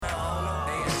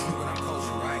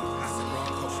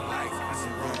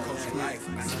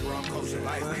coaching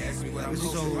life. They ask me what I'm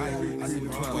coaching life. I said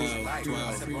bro, I'm coaching life.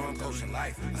 I said bro, I'm coaching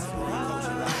life. I said bro, I'm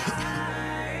coaching life.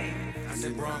 I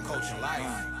said bro, I'm coaching life.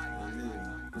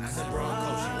 I said bro, I'm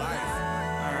coaching life.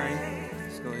 All right,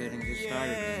 let's go ahead and get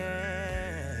started.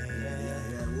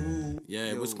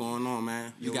 Yeah, what's going on,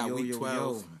 man? You got week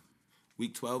 12.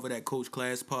 Week 12 of that Coach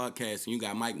Class podcast, and you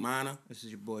got Mike Minor. This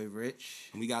is your boy Rich.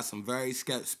 And we got some very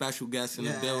special guests in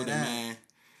the building, man.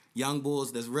 Young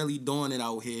bulls that's really doing it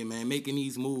out here, man, making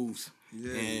these moves.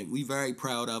 Yeah. And we very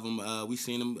proud of them. We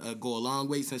seen them go a long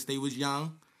way since they was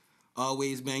young.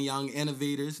 Always been young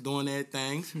innovators doing their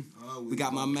things. We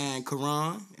got my man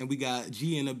Karan, and we got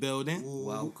G in the building. Ooh.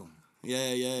 Welcome.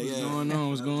 Yeah.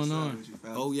 What's going on?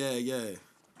 Oh, yeah.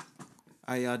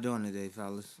 How y'all doing today,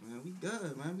 fellas? Man, we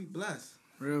good, man. We blessed.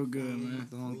 Real good, man.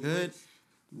 Doing good?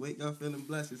 You wake up feeling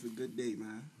blessed. It's a good day,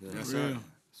 man. Good. That's real. right.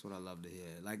 That's what I love to hear.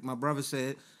 Like my brother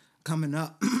said, coming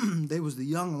up, they was the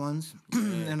young ones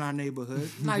in our neighborhood.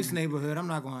 Nice neighborhood. I'm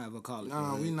not gonna ever call it.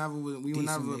 No, we were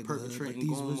never perpetrating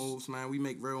goon moves, man. We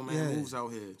make real man moves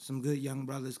out here. Some good young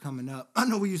brothers coming up. I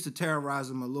know we used to terrorize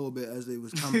them a little bit as they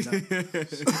was coming up,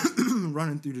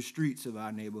 running through the streets of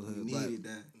our neighborhood. We needed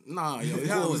that. Nah,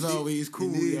 y'all was always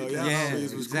cool, yo. Y'all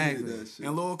always was exactly. cool.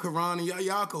 And Lil Karani,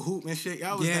 y'all could hoop and shit.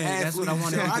 Y'all was the that's athletes. what I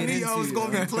wanted to get I knew y'all was into,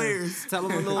 gonna be players. Tell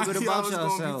them a little bit about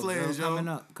yourselves. Players,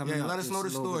 yo. Coming up. Let us know the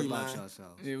story, man.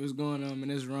 Yeah, what's going on, man?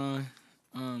 It's Ron.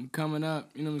 Coming up,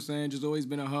 you know what I'm saying? Just always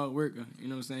been a hard worker. You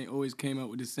know what I'm saying? Always came up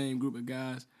with the same group of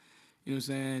guys. You know what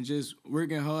I'm saying? Just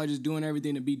working hard, just doing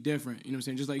everything to be different. You know what I'm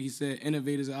saying? Just like he said,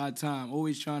 innovators of our time.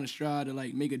 Always trying to strive to,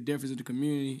 like, make a difference in the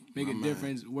community, make a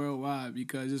difference worldwide,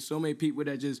 because there's so many people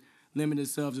that just limit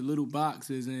themselves to little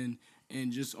boxes and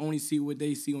just only see what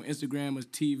they see on Instagram or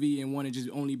TV and want to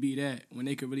just only be that when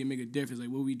they could really make a difference.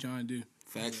 Like, what we trying to do?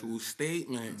 Factual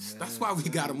statements. That's why we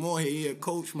got him on here,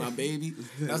 coach, my baby.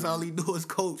 That's all he do is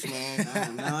coach, man.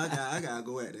 I gotta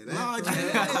go at it.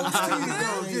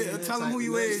 Tell him who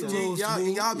you is, G.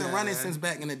 Y'all been running since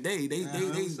back in the day.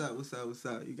 What's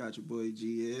up? You got your boy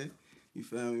G here. You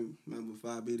feel me? Member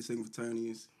 5 Beta Sigma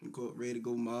fraternities. Ready to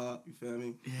go mob. You feel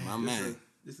me? Yeah. My man.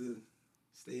 Just a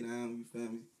stay down. You feel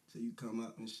me? Till you come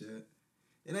up and shit.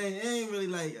 It ain't really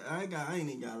like I ain't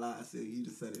even got a lot. I said you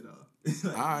just set it off.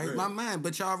 Like, all right, my man.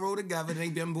 But y'all roll together. They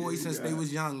been boys since they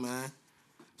was young, man.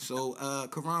 So,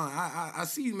 Karan, I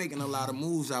see you making a lot of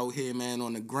moves out here, man,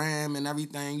 on the gram and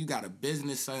everything. You got a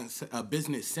business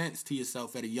sense to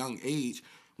yourself at a young age,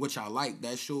 which I like.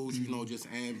 That shows, you know, just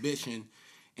ambition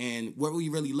and what we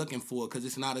really looking for, because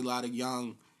it's not a lot of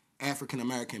young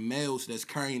African-American males that's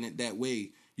carrying it that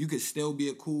way. You could still be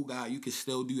a cool guy. You could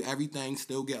still do everything,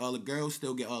 still get all the girls,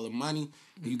 still get all the money.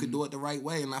 And you could do it the right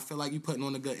way. And I feel like you putting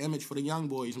on a good image for the young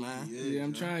boys, man. Yeah,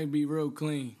 I'm trying to be real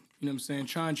clean. You know what I'm saying?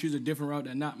 Trying to choose a different route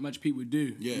that not much people do.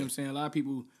 Yeah. You know what I'm saying? A lot of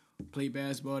people play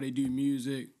basketball, they do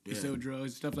music, they sell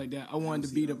drugs, stuff like that. I wanted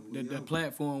to be the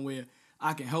platform where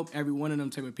I can help every one of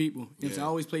them type of people. You know what I'm saying? I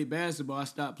always played basketball. I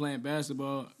stopped playing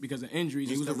basketball because of injuries.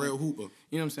 He was a real hooper. You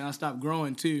know what I'm saying? I stopped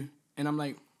growing too. And I'm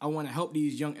like, I want to help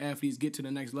these young athletes get to the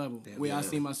next level where I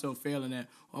see myself failing at.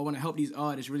 Or I want to help these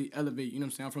artists really elevate. You know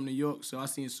what I'm saying? I'm from New York, so I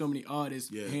seen so many artists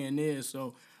here and there.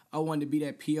 So I wanted to be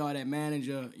that PR, that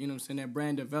manager, you know what I'm saying, that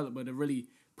brand developer to really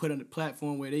put on a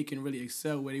platform where they can really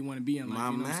excel where they want to be in life.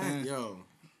 You know what I'm saying? Yo.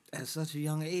 At such a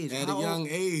young age. At a young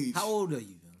age. How old are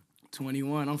you?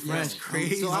 21. I'm fresh. That's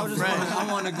crazy. So I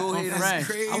want to go ahead. That's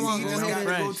crazy. I want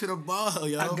to go to the ball,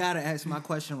 yo. I gotta ask my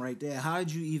question right there. How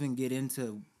did you even get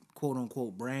into quote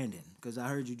unquote branding? Because I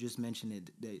heard you just mention it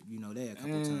that there a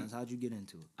couple times. How'd you get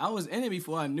into it? I was in it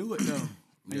before I knew it though.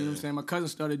 You know what I'm saying? My cousin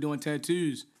started doing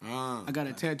tattoos. I got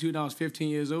a tattoo when I was 15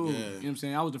 years old. You know what I'm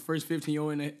saying? I was the first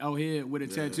 15-year-old out here with a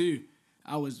tattoo.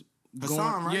 I was going,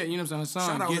 Hassan, right? Yeah, you know what I'm saying? Hassan.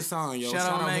 Shout out Hassan, yo.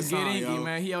 Shout out man, Hassan, Get Inky,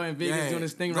 man. He out in Vegas doing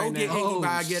his thing right now. Go get Inky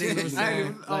by Get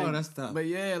Inky. That's tough. But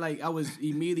yeah, like I was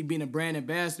immediately being a brand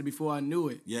ambassador before I knew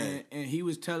it. Yeah. And he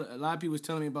was telling, a lot of people was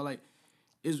telling me about like,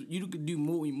 you could do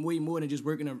way more than just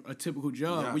working a typical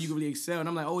job where you can really excel. And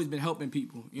I'm like, always been helping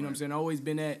people. You know what I'm saying? I've always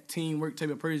been that teamwork type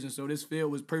of person. So this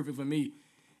field was perfect for me.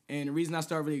 And the reason I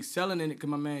started really excelling in it, because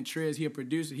my man Trez, he a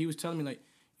producer, he was telling me like,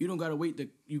 you don't gotta wait till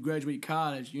you graduate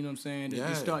college, you know what I'm saying,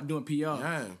 to start doing PR.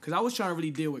 Yeah. Because I was trying to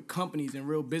really deal with companies and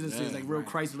real businesses, like real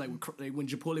crisis, like when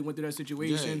Chipotle went through that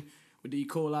situation. With the E.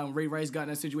 coli, when Ray Rice got in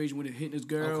that situation with hitting his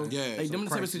girl. Okay. Yeah, like, them the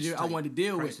type of situation I wanted to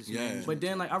deal with. Yeah. But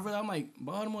then, like, I'm like,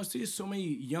 Baltimore City, there's so many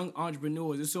young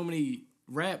entrepreneurs. There's so many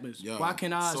rappers. Yo, Why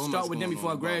can't I so start with them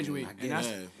before I graduate?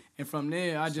 And from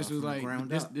there, I just was like,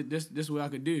 this is what I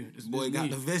could do. This boy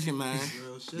got the vision, man.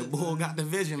 The boy got the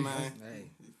vision, man. Hey,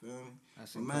 you feel me?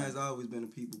 My man's always been a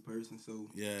people person, so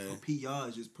PR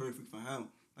is just perfect for him.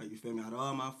 Like, you feel me? Out of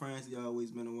all my friends, he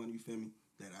always been the one, you feel me,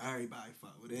 that everybody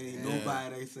fuck with. There ain't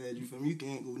nobody that said, you feel me, you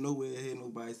can't go nowhere here,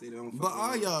 nobody say they don't fuck But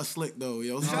all with. y'all slick though,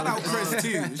 yo. Shout out Chris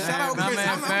too. Shout out Chris. man,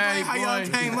 I'm Fatty how y'all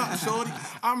boy. came up, shorty.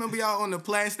 I remember y'all on the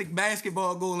plastic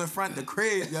basketball goal in front of the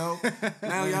crib, yo.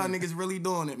 Now y'all niggas really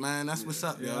doing it, man. That's what's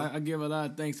up, yo. Yeah, I give a lot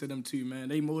of thanks to them too, man.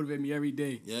 They motivate me every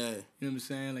day. Yeah. You know what I'm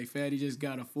saying? Like Fatty just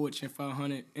got a Fortune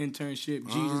 500 internship.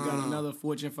 G just got another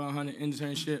Fortune 500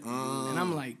 internship. And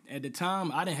I'm like, at the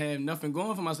time, I didn't have nothing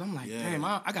going for myself. I'm like, Yeah. damn,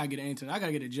 I gotta get an intern. I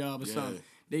gotta get a job or Yeah. something.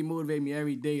 They motivate me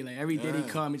every day. Like every day they Yeah.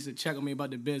 call me just to check on me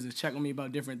about the business, check on me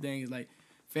about different things. Like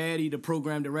Fatty, the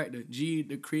program director, G,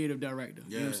 the creative director.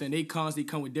 You know what I'm Yeah. saying? They constantly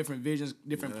come with different visions,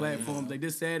 different platforms. Like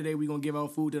this Saturday, we gonna give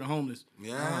out food to the homeless. Yeah.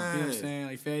 You know what I'm saying?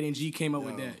 Like Fatty and G came up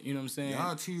with that. You know what I'm saying?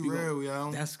 Y'all too We gon- real,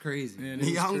 yo. That's crazy. Yeah, The they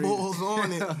was young crazy. bulls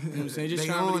on it. You know what I'm saying? Just They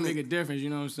trying to on really it. make a difference, you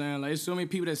know what I'm saying? Like, there's so many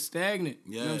people that's stagnant.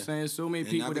 You know what I'm Yeah. saying? So many They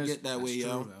people never that's... get that way,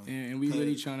 yo. and we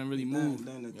really trying to really move.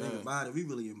 Then the thing about it, we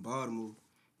really in Baltimore.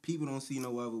 People don't see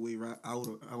no other way out.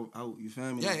 You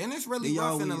feel me? Yeah, Like, and it's really they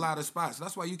rough in a always- lot of spots.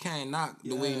 That's why you can't knock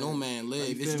the way Yeah. no man live.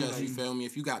 Like, you It's feel me? just, you Like- feel me,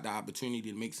 if you got the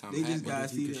opportunity to make something They just happen.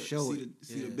 gotta you see could show it.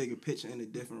 the bigger picture in a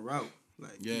different route.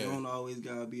 Like, Yeah. you don't always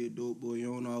gotta be a dope boy. You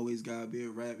don't always gotta be a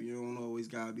rapper. You don't always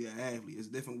gotta be an athlete. It's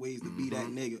different ways to be that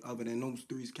nigga other than those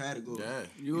three categories. Yeah.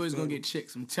 You always feel gonna me? get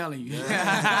chicks, I'm telling you.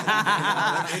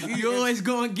 If you always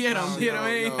gonna get them, you know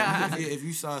what I mean? If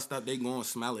you sauced up, they gonna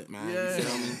smell it, man. Yeah. You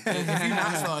feel me? If you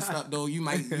not sauced up though, you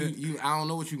might you I don't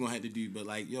know what you gonna have to do, but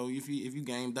like yo, if you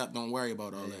gamed up, don't worry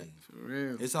about all that. For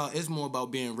real. It's more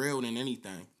about being real than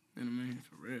anything. You know what I mean?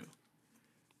 For real.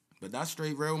 But that's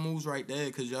straight real moves right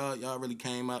there, cause y'all really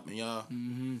came up and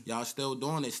y'all still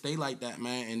doing it. Stay like that,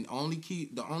 man. And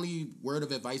the only word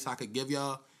of advice I could give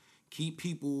y'all, keep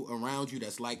people around you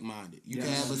that's like minded. You can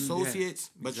Yes. have associates,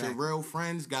 but Exactly. your real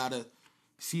friends gotta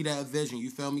see that vision.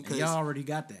 You feel me? And y'all already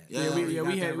got that. Yeah, Yeah, we got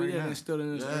had that right now. instilled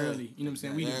in us Yeah. early. You know what I'm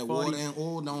saying? We Yeah, did water 40. and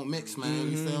oil don't mix,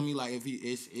 man. You feel me? Like if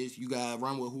it's you gotta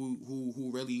run with who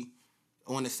really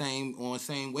on the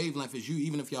same wavelength as you,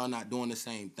 even if y'all not doing the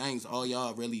same things. All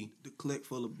y'all really The clique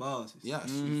full of bosses. yes.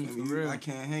 You feel me? for real. I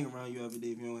can't hang around you every day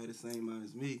if you don't have the same mind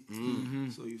as me.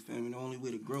 So you feel me? The only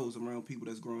way to grow is around people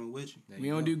that's growing with you. We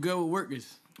don't do good with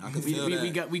workers. I can We feel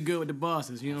that. we good with the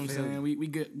bosses, you know what I'm feel saying? We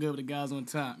good with the guys on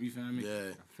top, you feel me?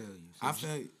 Yeah, I feel you. I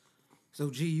feel. So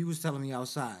G, you was telling me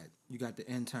outside you got the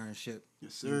internship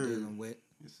Yes, you sir. dealing with.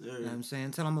 Yes, You know sir. what I'm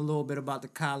saying? Tell them a little bit about the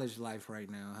college life right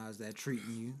now. How's that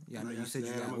treating you? Yeah, I know Like you I said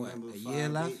you got I'm what, member a of year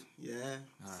 5A. left?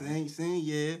 Yeah. Same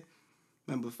year.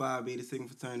 Member 5A, the second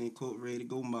fraternity, quote, ready to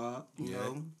go mob. You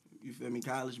know? You feel me?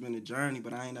 College been a journey,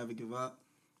 but I ain't never give up.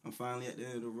 I'm finally at the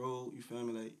end of the road. You feel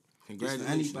me? Like,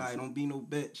 Congratulations. just for anybody, don't be no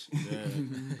bitch.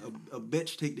 a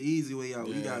bitch take the easy way out.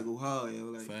 You Yeah. gotta go hard, yo.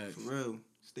 Like, Facts. for real.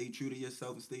 Stay true to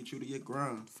yourself and stay true to your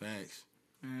grind. Facts.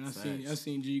 Man, I Facts.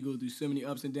 seen G go through so many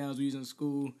ups and downs when he was in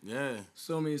school. Yeah.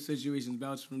 So many situations,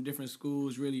 bounced from different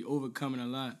schools, really overcoming a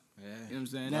lot. Yeah. You know what I'm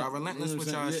saying? Y'all relentless you know what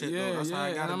with I'm y'all saying? shit, though. That's how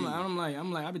it gotta and be.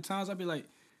 I'm like, I be times I be like,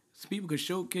 people could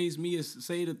showcase me and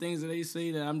say the things that they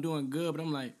say that I'm doing good, but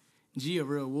I'm like, G a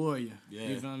real warrior. Yeah.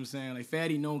 You know what I'm saying? Like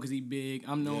Fatty known because he big.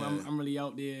 I'm known. Yeah. I'm really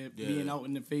out there Yeah. being out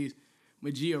in the face.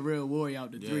 But G a real warrior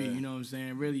out the three. Yeah. You know what I'm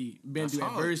saying? Really been That's through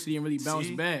hard. adversity and really bounced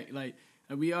See? back. Like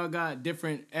we all got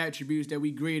different attributes that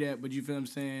we great at, but you feel what I'm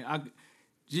saying?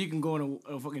 G can go in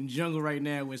a fucking jungle right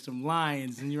now with some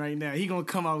lions, and right now he gonna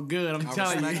come out good. I'm I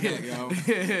telling respect you. that,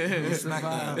 yo. I respect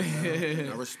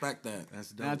that. I respect that. That's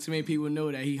dope. Not too many people know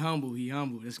that he humble. He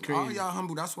humble. That's crazy. All y'all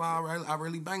humble. That's why I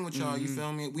really bang with y'all. You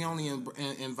feel me? We only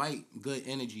invite good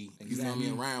energy. You feel me?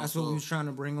 Around. That's so, what we was trying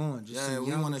to bring on. Just yeah, some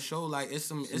we young, want to show like it's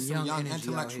some young young energy out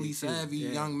intellectually here, too. savvy Yeah.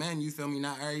 young men. You feel me?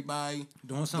 Not everybody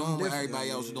doing something doing what different. everybody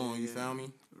else doing. You feel me?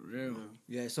 For real.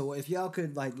 Yeah, so if y'all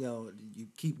could like you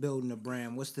keep building the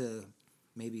brand, what's the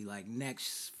maybe like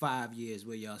next 5 years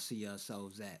where y'all see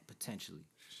yourselves at potentially?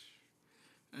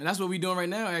 And that's what we doing right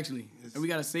now, actually. And we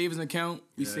got a savings account.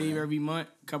 We Yeah. save every month.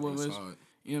 A couple That's of us. hard.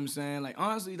 You know what I'm saying? Like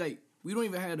honestly, like we don't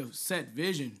even have a set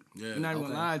vision. Yeah. I'm not even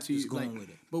Okay. gonna lie to you. Just going like, with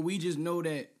it. but we just know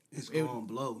that It's it- gonna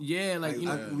blow. Yeah, like you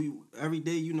know. we every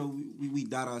day, you know, we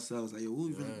doubt ourselves. Like, yo, what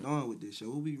we really doing with this? Yo,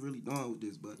 what we really doing with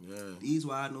this? But Yeah. these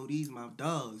why I know these my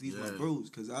dogs, these my Yeah. bros.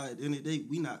 Cause at the end of the day,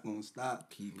 we not gonna stop.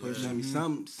 Keep You feel me?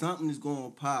 Something is gonna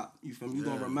pop. You feel me? You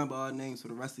gonna remember our names for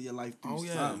the rest of your life through Oh,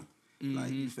 yeah. something.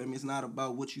 Like, you feel me? It's not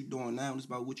about what you doing now. It's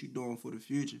about what you doing for the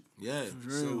future. Yeah.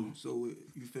 So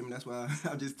you feel me? That's why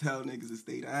I just tell niggas to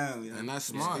stay down. Yeah. And that's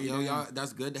smart, yo. Y'all,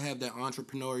 that's good to have that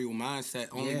entrepreneurial mindset.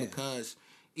 Only Yeah. because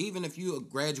even if you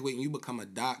graduate and you become a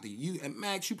doctor, you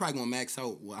probably gonna max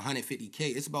out with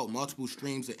 150K. It's about multiple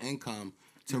streams of income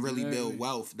to really build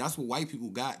wealth. That's what white people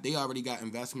got. They already got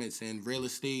investments in real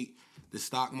estate, the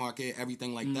stock market,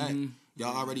 everything like that.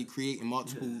 Y'all already creating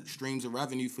multiple streams of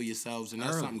revenue for yourselves, and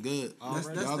that's something good.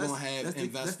 Y'all gonna have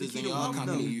investors in y'all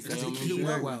company. You feel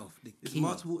me? Wealth. It's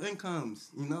multiple incomes.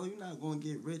 You know, you're not gonna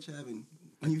get rich having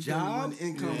you job? One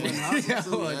income, one hustle.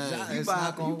 So It's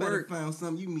not gonna better work. find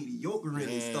something you mediocre in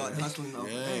and start hustling off.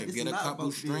 Yeah, get a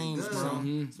couple streams,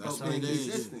 bro. That's what it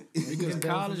is. Because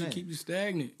college will keep you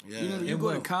stagnant. Yeah. You know, you It go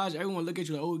to will. college, everyone look at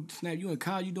you like, oh, snap, you in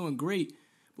college, you doing great.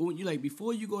 But when you like,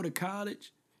 before you go to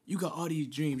college, you got all these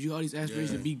dreams, you got all these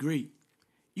aspirations to be great.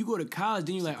 You go to college,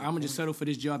 then you're like, I'm gonna just settle for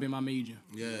this job in my major.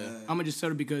 Yeah. I'm gonna just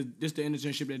settle because this the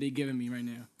internship that they giving me right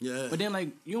now. Yeah. But then like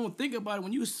you don't think about it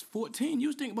when you was 14. You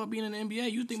was thinking about being in the NBA.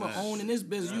 You was thinking about owning this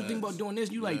business. You was thinking about doing this.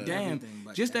 You like, damn, Everything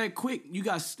but just that quick, you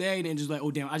got stagnant and just like,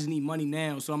 oh damn, I just need money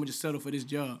now, so I'm gonna just settle for this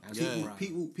job.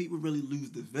 People really lose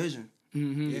the vision.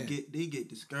 They get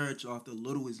discouraged off the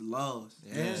littlest laws.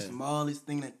 The smallest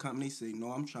thing that come, they say, no,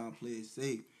 I'm trying to play it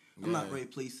safe. I'm not ready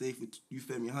to play safe with, you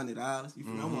feel me, $100. You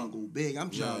feel me? I want to go big.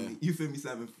 I'm trying to make, you feel me,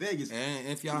 7 figures. And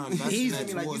if y'all invest in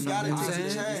that like, you gotta take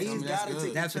the chance. You gotta take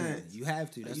the Definitely. chance. You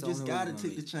have to. That's You the just only way gotta you're take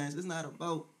gonna the make it. chance. It's not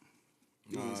about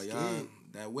being y'all, scared.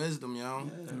 that wisdom, yo.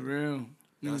 For real. You know what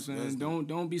I'm That's saying? wisdom.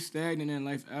 Don't be stagnant in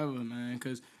life ever, man.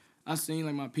 Cause I seen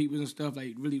like my peoples and stuff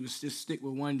like really was just stick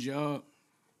with one job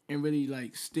and really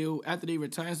like still after they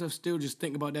retire and stuff still just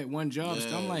think about that one job. So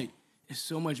I'm Yeah. like, there's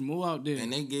so much more out there.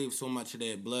 And they gave so much of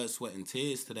their blood, sweat, and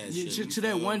tears to that Yeah, shit. to you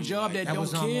that feel one me? job Like, that don't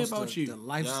was care almost about you. the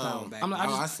lifestyle Yo, back I'm then. like,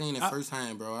 I seen it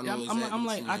firsthand, bro. I know I'm exactly like,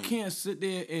 what you I mean. can't sit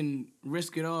there and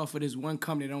risk it all for this one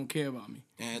company that don't care about me.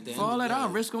 And at the For end all of that, the I'll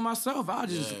day- risk on myself. I'll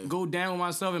just go down with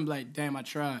myself and be like, damn, I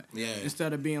tried. Yeah.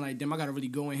 Instead of being like, damn, I gotta really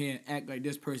go in here and act like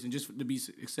this person just to be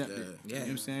accepted. Yeah. You know what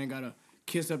I'm saying? Gotta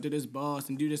kiss up to this boss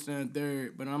and do this and the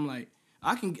third. But I'm like,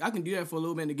 I can do that for a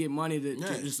little bit to get money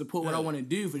to support what I want to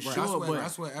do for sure.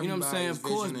 That's But what you know what I'm saying? everybody's Of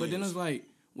course. vision But then is. it's like,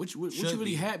 what you Should really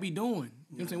be. happy doing? You know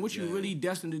what I'm saying? What you really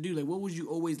destined to do? Like, what was you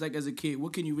always like as a kid?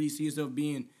 What can you really see yourself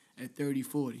being at 30,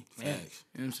 40? Facts. You know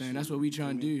what I'm saying? That's what we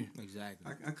trying to do.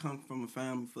 Exactly. I come from a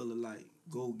family full of like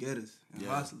go-getters and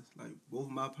hustlers. Like both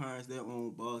of my parents, their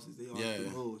own bosses. They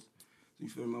entrepreneurs. So you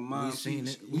feel me? My mom, We seen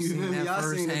it. You We seen feel me? that Y'all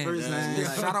seen it firsthand. firsthand. Yeah,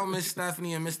 Like, shout out Miss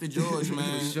Stephanie and Mr. George,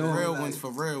 man. sure. Real Like- ones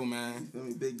for real, man. feel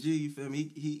me? Big G, you feel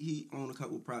me? He owned a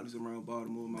couple of properties around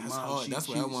Baltimore. My That's mom, hard. That's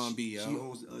where I wanna be, yo. She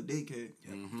owns a daycare.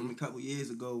 You feel me? A couple years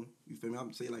ago, you feel me?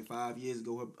 I'm say like 5 years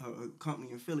ago, her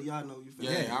company in Philly, y'all know, you feel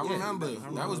me? Yeah, I remember.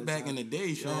 That was back in the day,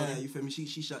 Yeah, shorty. you feel me? She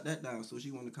shut that down, so she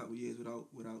went a couple years without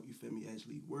you feel me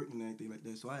actually working and anything like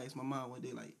that. So I asked my mom one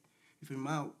day like, you feel me,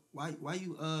 Mom, why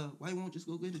you won't just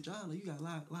go get a job? Like you got a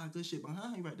lot of good shit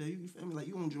behind you right there. You feel me? Like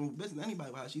you own your own business.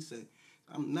 Anybody, how she said,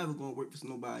 I'm never gonna work for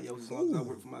nobody else as long as I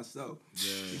work for myself.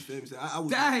 Yeah. You feel me? So I was.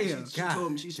 Damn. She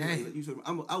told me she said, like, you feel me?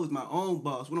 I was my own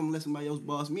boss. What I'm gonna let somebody else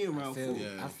boss me around for?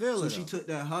 I feel So it. she took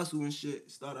that hustle and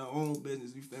shit, started her own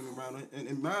business. You feel me? Around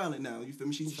in Maryland now. You feel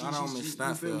me? Shout out Miss you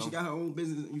Steph, feel me? yo. She got her own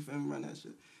business. You feel me? Around that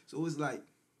shit. So it's like.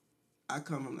 I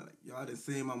come from like, y'all done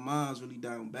saying my mom's really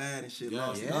down bad and shit,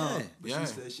 lost it all. But Yeah.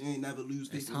 she said she ain't never lose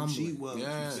It's faith in who she humbling. was.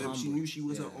 Yeah. You feel me? She Humbling. knew she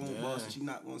was her own Yeah. boss and she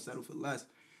not gonna settle for less.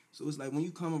 So it's like when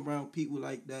you come around people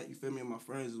like that, you feel me, and my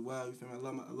friends as well, you feel me, I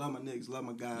love my niggas, love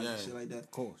my guys and shit like that.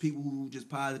 Of course. People who just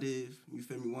positive, you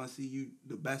feel me, wanna see you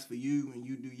the best for you and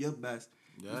you do your best.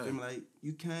 Yeah. You feel me, like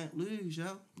you can't lose,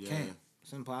 yo. Yeah. Can't.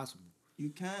 It's impossible. You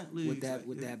can't lose.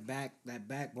 With Like, that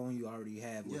backbone you already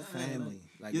have with Yeah, family.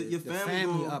 Like your the family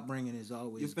family gonna- upbringing is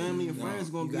always your family and good. friends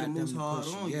You gonna be got the them most to hard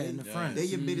push on you. you. Yeah, and the friends. They're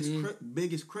your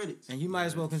biggest critics. And you might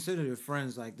as well consider your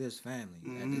friends like this family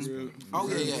at this point. Oh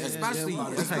yeah. Especially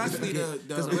the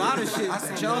Because a lot of shit I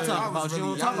that seen y'all that. talk I was about, you really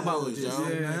don't talk young about boys, with this. yo.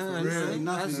 Man, Really, that's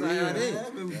nothing how real.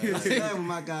 it is. Yeah, with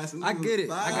my guys. I get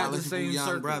it. I got the Knowledgeable same young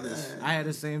circle. brothers. I had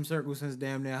the same circle since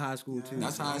damn near high school too.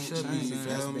 That's how it should be. You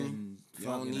That's feel me? been You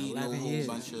don't fucking need no 11 whole years.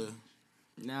 bunch of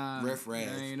Nah, riff-raff.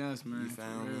 that ain't us, man. You feel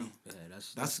For real. me? Yeah,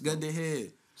 That's good to hear.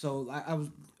 So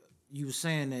you were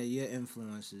saying that your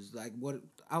influences, like what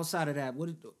outside of that, what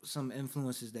are some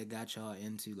influences that got y'all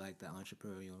into like the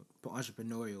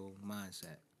entrepreneurial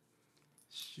mindset?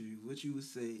 Shoot, what you would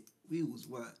say? We was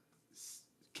what?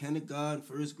 Kindergarten,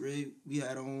 first grade, we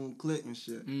had our own clique and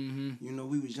shit. Mm-hmm. You know,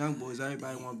 we was young boys.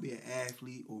 Everybody want to be an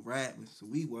athlete or rappers, so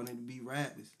we wanted to be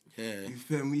rappers. Yeah. You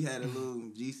feel me? We had a little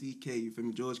GCK, you feel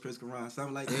me? George Chris Karan,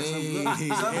 something like that. Hey.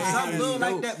 Something little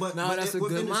like that. But No, but that's a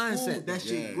within good the school, mindset. that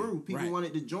shit Yeah. grew. People Right.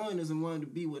 wanted to join us and wanted to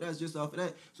be with us just off of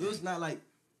that. So it's not like,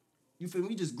 you feel me?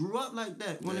 We just grew up like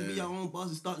that. Want to be Yeah. our own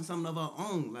bosses, starting something of our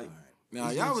own. Like, Nah,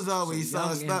 y'all was always some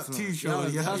sauced young up too, influence.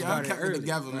 shorty. Y'all Y'all started kept it early,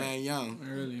 together, right. man, young.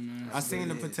 Early, man. I seen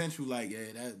the potential, like, yeah,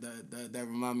 that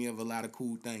remind me of a lot of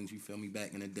cool things, you feel me,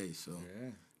 back in the day, so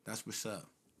that's what's up.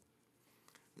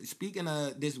 Speaking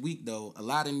of this week, though, a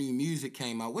lot of new music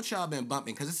came out. What y'all been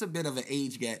bumping? Because it's a bit of an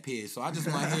age gap here, so I just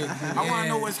want to hear, I want to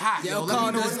know what's hot, yo. Let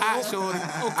me know what's hot, shorty.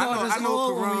 I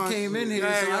know when Karan. we came in here,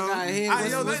 so I got here.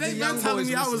 What's the They young been telling boys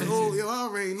me I was listening old, to? yo. I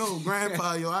already know.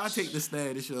 Grandpa, yo, I'll take the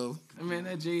status, yo. I mean,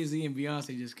 that Jay-Z and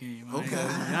Beyonce just came. Okay,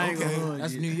 I ain't gonna hold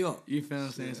That's you. New York. You feel what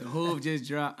I'm saying? So Hov just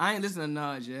dropped. I ain't listening to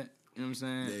Nas yet. You know what I'm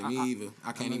saying? Yeah, me either.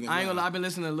 I can't even. I ain't gonna lie. lie. I've been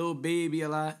listening to Lil Baby a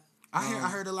lot. I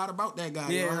heard a lot about that guy.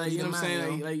 yo. Yeah, I heard like, he you know the what I'm saying?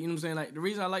 man, yo. Like, you know what I'm saying? Like, the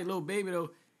reason I like Lil Baby, though,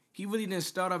 he really didn't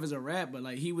start off as a rapper.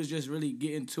 Like, he was just really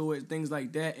getting to it, things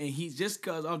like that. And he, just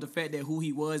because of the fact that who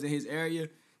he was in his area,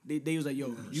 they was like,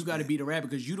 yo, you got to be the rapper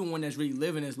because you the one that's really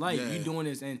living this life. Yeah. You doing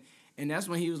this. And that's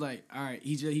when he was like, all right,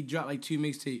 he dropped like 2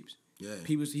 mixtapes. Yeah.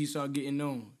 He started getting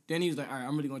known. Then he was like, all right,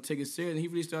 I'm really going to take it serious. And he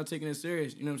really started taking it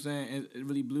serious. You know what I'm saying? And it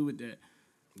really blew with that.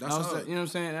 That's I was hard. like, you know what I'm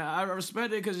saying? I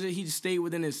respect it because he just stayed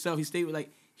within himself. He stayed with,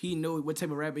 like, he know what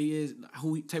type of rapper he is,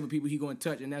 type of people he going to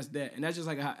touch, and that's that. And that's just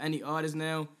like how any artist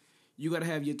now, you got to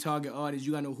have your target artist.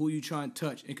 You got to know who you trying to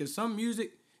touch. And because some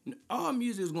music, all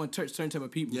music is going to touch certain type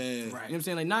of people. Yeah. Right. You know what I'm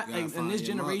saying? Like, not You gotta like in find this your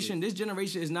generation, market. this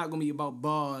generation is not going to be about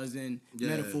bars and Yeah.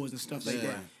 metaphors and stuff like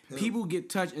Yeah. that. People get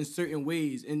touched in certain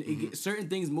ways, and certain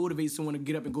things motivate someone to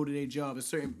get up and go to their job, and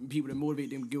certain people that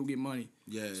motivate them to go get money.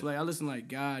 Yeah. So, like, I listen to, like,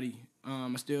 Gotti. I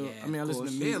listen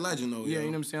to Meek. He a legend, though, Yeah, yo. you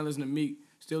know what I'm saying? I listen to Meek.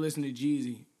 Still listen to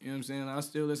Jeezy. You know what I'm saying? I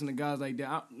still listen to guys like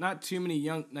that. Not too many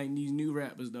young, like, these new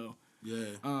rappers, though. Yeah.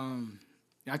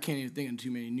 I can't even think of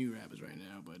too many new rappers right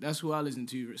now, but that's who I listen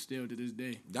to still to this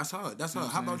day. That's hard. That's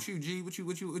hard. How about you, G? What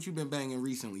you been banging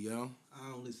recently, yo? I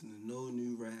don't listen to no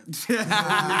new rap.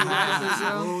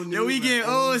 Yo, we getting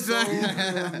old,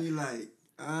 son. Like,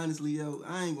 honestly, yo,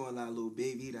 I ain't gonna lie, Lil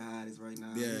Baby, he the hottest right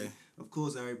now. Yeah. I mean, of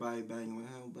course, everybody banging with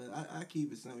him, but I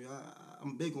keep it simple.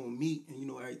 I'm big on Meek, and you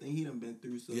know everything he done been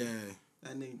through, so Yeah.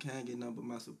 that nigga can't get nothing but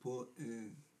my support.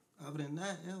 And other than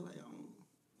that, yo, like,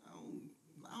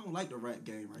 I don't like the rap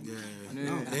game right now.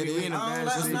 Yeah. We in a bad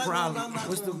What's situation. the problem?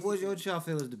 What y'all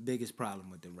feel is the biggest problem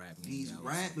with the rap game? These now?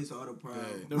 rappers are the problem.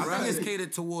 I think it's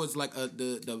catered towards like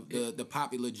the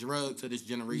popular drug to this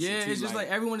generation. Yeah, too. it's just like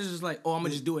everyone is just like, oh, I'm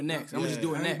gonna just do it next. I'm gonna just do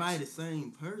it next. Everybody the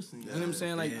same person. You know what I'm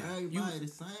saying? Like, Everybody the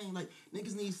same. Like,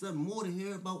 niggas need something more to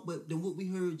hear about than what we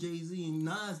heard Jay-Z and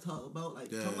Nas talk about.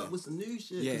 Like, come up with some new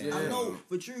shit. 'Cause Yeah. I know,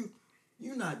 for true,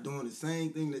 you're not doing the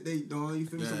same thing that they doing. You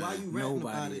feel me? So why you rapping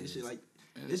about Nobody it and is. shit? Like,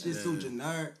 it's just so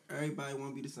generic. Everybody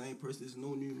want to be the same person. There's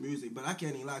no new music. But I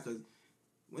can't even lie, because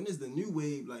when is the new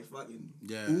wave, like fucking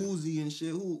Uzi and shit?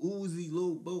 Who Uzi,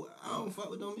 Lil Bo? I don't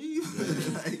fuck with them either.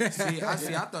 Like,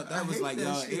 I thought that was hate like that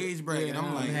y'all shit. age bracket.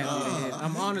 I'm like,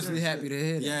 I'm honestly happy to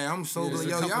hear that. yeah, I'm so There's good.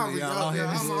 a Yo, couple of y'all out here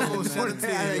I'm that almost said 22,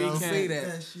 that. yo. You say that.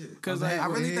 that shit. Cause I'm like, I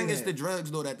happy really to think hear it's the that.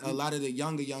 drugs though that a lot of the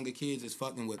younger kids is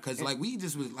fucking with. Cause like we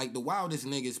just was like the wildest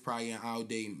niggas probably in our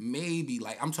day. Maybe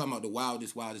like I'm talking about the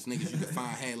wildest niggas you could find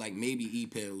had like maybe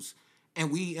e-pills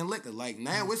and weed and liquor. Like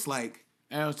now it's like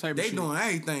L type of they shit. doing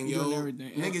everything, We yo. doing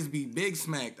everything. Niggas be big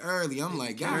smacked early. I'm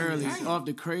like, God early damn. off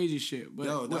the crazy shit. But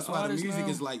Yo, with that's why the artists music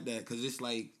now- is like that, cause it's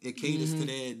like it caters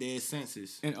to their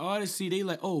senses. And artists see, they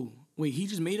like, oh, wait, he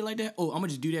just made it like that? Oh, I'm gonna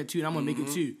just do that too, and I'm gonna make it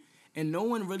too. And no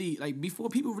one really, like, before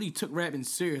people really took rapping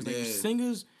serious. Like, Yeah.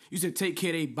 singers used to take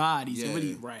care of their bodies and Yeah.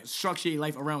 really structure their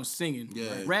life around singing.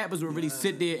 Yeah. Rappers would really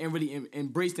sit there and really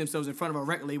embrace themselves in front of a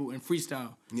record label and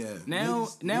freestyle. Yeah. Now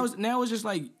Niggas- it's just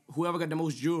like whoever got the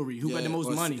most jewelry, who got the most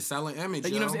or money. selling image.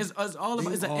 Like, you know what I'm saying? It's all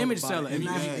about, it's an image seller. it. If you-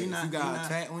 They If not- you they got a not-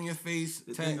 tat on your face,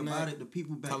 The tat thing in about that, it, the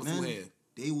people back colorful then, hair.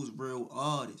 they was real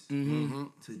artists.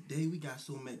 Today we got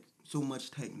so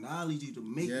much technology to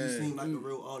make you Yeah. seem like a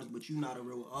real artist, but you not a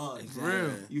real artist.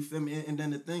 Real. You feel me? And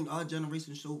then the thing, our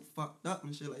generation so fucked up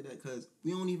and shit like that, cause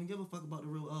we don't even give a fuck about the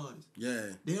real artists. Yeah.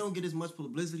 They don't get as much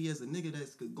publicity as a nigga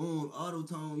that's could go on auto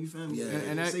tone. You feel me? Yeah.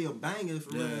 And that- say a banger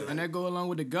for real. And Like, that go along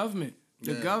with the government.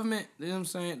 The Yeah. government, you know what I'm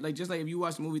saying? Like, just like if you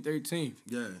watch the movie 13,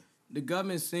 Yeah. the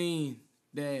government seen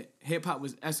that hip hop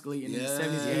was escalating in the Yeah.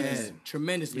 70s, 80s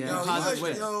tremendously in a Yo, positive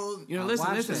way. yo, You know, I listen,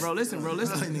 watched listen, that. bro, listen. Go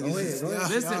ahead, go ahead.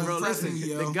 Listen, Y'all bro, impressing listen.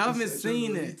 me, yo. The government He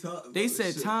seen talk that. about They this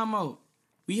said, shit. time out.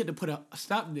 We had to put a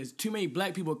stop to this. Too many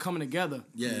black people are coming together.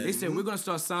 Yeah. They said, we're going to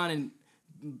start signing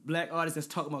black artists that's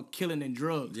talking about killing and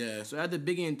drugs. Yeah. So after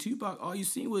Biggie and Tupac, all you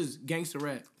seen was gangster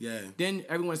rap. Yeah. Then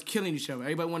everyone's killing each other.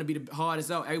 Everybody want to be the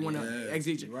hardest out. Everyone Yeah.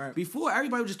 exit each other. Right. Before,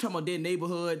 everybody was just talking about their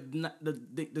neighborhood, not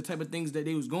the type of things that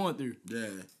they was going through. Yeah.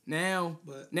 Now,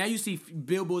 But- now you see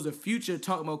billboards of Future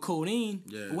talking about codeine.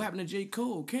 Yeah. But what happened to J.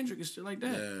 Cole, Kendrick, and shit like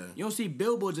that? Yeah. You don't see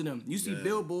billboards of them. You see Yeah.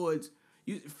 billboards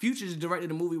Future just directed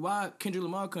the movie. Why Kendrick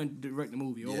Lamar couldn't direct the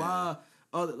movie? Or why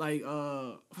other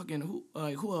fucking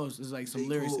who else is like some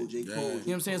lyricists? J. Cole. You know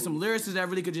what I'm saying? Some lyricists that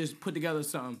really could just put together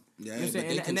something. Yeah, You know what I'm but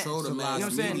saying? they control the you know mass what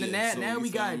I'm saying? media, so Now you we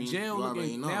feel got me? jail You already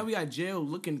looking. know. Now we got jail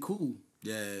looking cool.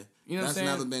 Yeah. You know what I'm That's saying?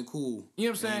 never been cool. You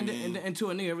know what I'm saying? And, And to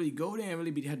a nigga really go there and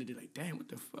really be had to do like, damn, what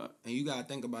the fuck? and you gotta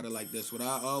think about it like this. What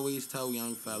I always tell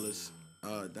young fellas,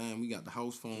 damn, we got the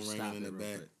house phone Stop ringing in it the real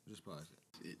back. quick. Just pause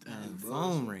it.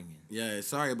 Phone ringing. Yeah,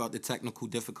 sorry about the technical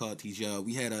difficulties, y'all.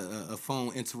 We had a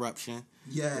phone interruption.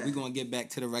 Yeah. But we're gonna get back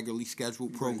to the regularly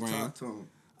scheduled program. Talk to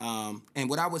him. And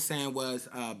what I was saying was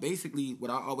basically what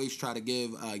I always try to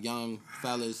give young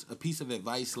fellas a piece of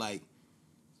advice like,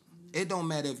 it don't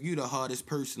matter if you the hardest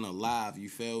person alive, you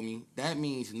feel me? That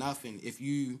means nothing if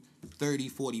you 30,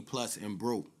 40 plus and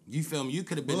broke. You feel me? You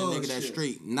could have been a nigga that Bullshit.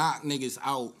 straight knocked niggas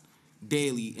out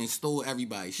daily and stole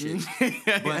everybody's shit.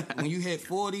 But when you hit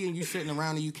 40 and you sitting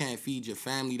around and you can't feed your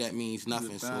family, that means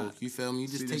nothing. So you feel me? You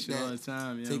just See take that shit all that, the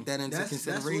time, yo. take that into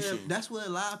consideration. That's where a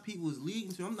lot of people is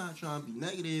leading to. I'm not trying to be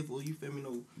negative or you feel me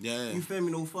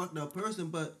no fucked up person,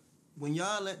 but when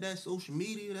y'all let that social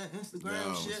media, that Instagram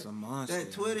Yo, shit, it's a monster,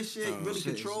 that Twitter shit really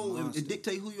shit is a control and monster.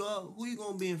 dictate who you are, who you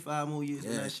gonna be in 5 more years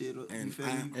when Yeah. that shit. You And feel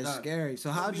me? It's Nah, scary. So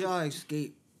how'd y'all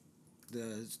escape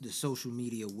the social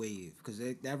media wave? Because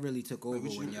that really took over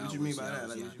what you- when y'all what you was mean by that? young.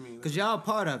 Like, what you mean? Because y'all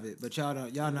part of it, but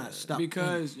y'all not stuck.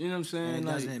 Because, in you know what I'm it, saying? and it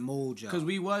Like, doesn't mold y'all. because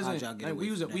we How'd wasn't, y'all get like, away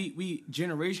we was, from that? we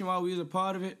generation while we was a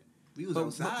part of it. we was But,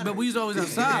 outside. but we was always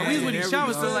outside. we was with there each we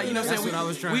other, go. so like you know what I'm That's saying. what I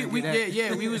was trying to we get at.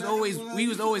 yeah, we was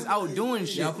always out doing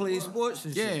shit. Y'all played sports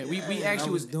and Yeah, shit. we Y'all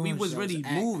actually was doing we was shit. really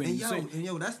Acting. moving. And So-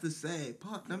 yo, that's the sad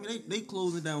part. I mean, they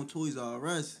closing down Toys R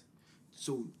Us,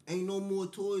 so ain't no more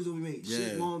toys to be made. Yeah.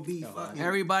 Shit gonna be fucking.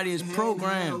 Everybody is handheld,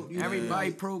 programmed. you know, Everybody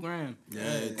like- programmed. Yeah,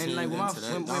 And tuned like into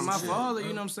that when dumb my shit. father, you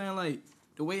know what I'm saying, like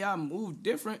the way I moved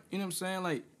different, you know what I'm saying,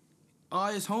 like all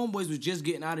his homeboys was just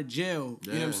getting out of jail,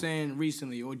 you know what I'm Yeah. saying,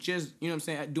 recently, or just, you know what I'm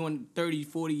saying, doing 30,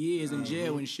 40 years in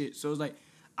jail and shit. So it's like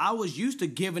I was used to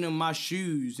giving him my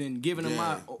shoes and giving him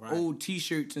my Yeah, old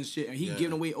t-shirts and shit, and he Yeah.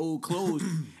 giving away old clothes.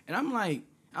 And I'm like,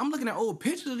 I'm looking at old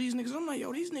pictures of these niggas. I'm like,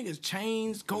 yo, these niggas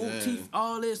chains, gold Yeah. teeth,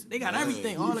 all this. They got Yeah.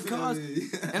 everything, all the cars.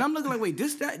 And I'm looking like, wait,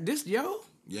 this yo?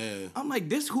 Yeah. I'm like,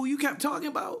 this who you kept talking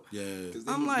about? Yeah.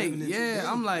 I'm like,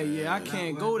 I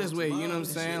can't go this way. You know what I'm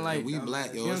saying? Like, we black,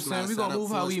 yo. you know what I'm it's saying? not We set gonna up move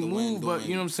for how us we to win move, but doing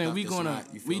you know what I'm saying? stuff We that's gonna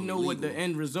not, you feel we me, know what the legal.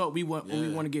 end result we want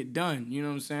Yeah. to get done. You know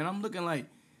what I'm saying? I'm looking like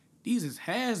these is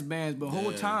has-bands, but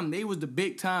whole Yeah. time they was the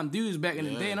big time dudes back in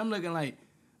the Yeah. day, and I'm looking like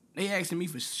they asking me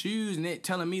for shoes and they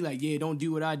telling me like, yeah, don't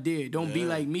do what I did, don't be Yeah.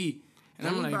 like me. And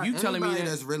I'm like, you telling me Anybody that?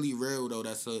 that's really real though,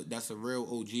 that's a real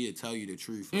OG to tell you the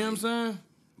truth. You know what I'm saying?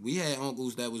 We had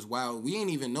uncles that was wild. We ain't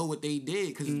even know what they did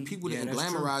because people Yeah, didn't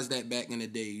that's glamorize that back in the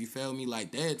day. You feel me?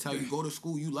 Like they'd tell you go to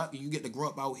school, you lucky, you get to grow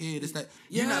up out here. This that.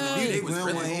 You Yeah. never knew they was We don't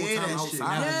really wanna the whole hear time that shit.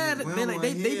 outside. Yeah, We they don't like wanna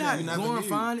they hear not that. You never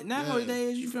glorifying knew. it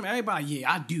nowadays. You feel me? Everybody,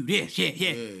 yeah, I do this,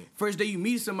 yeah. First day you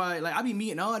meet somebody, like I be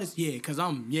meeting artists, yeah, cause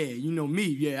I'm, yeah, you know me,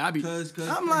 yeah, I be. Cause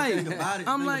I'm like, think about it,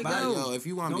 I'm think like, about it. yo, Yo, if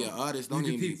you want to be an artist, don't you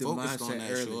can even be peep the focused on mindset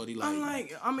that, early. shorty. I'm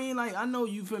like, I mean, like I know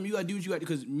you feel me. You gotta do what you got to,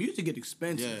 cause music get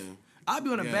expensive. Yeah. I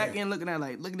be on the Yeah. back end looking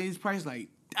at these prices, like,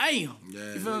 damn.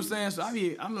 Yeah. You feel what I'm saying? So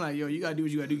I'm like, yo, you gotta do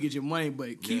what you gotta do to get your money,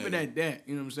 but keep it Yeah. at that.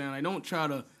 You know what I'm saying? Like, don't try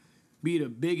to be the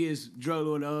biggest drug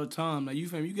lord of all time. Like you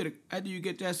feel me? You get after you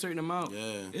get that certain amount,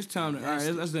 Yeah. it's time to all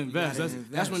right. Let's invest. gotta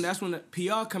That's when the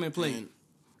PR come in play. And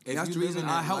if That's you the reason living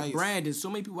I that help life- brand it. So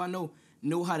many people I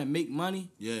know how to make money.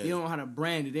 Yeah. They don't know how to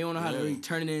brand it. They don't know how to Yeah. really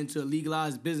turn it into a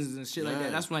legalized business and shit like Yeah.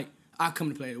 that. That's when like I come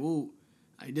to play. Whoa.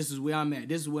 Like, this is where I'm at.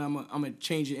 This is where I'm gonna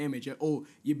change your image. Oh,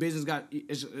 your business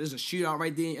there's a shootout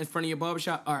right there in front of your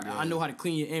barbershop. All right, I know how to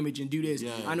clean your image and do this.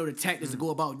 Yeah. I know the tactics to go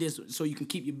about this so you can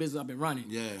keep your business up and running.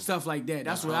 Yeah. Stuff like that.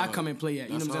 That's where I hard. come and play at.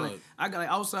 You know That's what I'm saying? hard. Like, I got like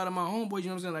outside of my homeboys, you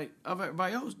know what I'm saying? Like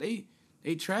everybody else, they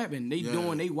trapping, they Yeah.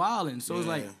 doing, they wilding. So it's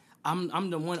like Yeah.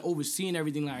 I'm the one overseeing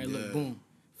everything. Like, Yeah. look, boom.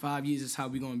 5 years is how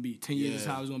we gonna be. 10 years is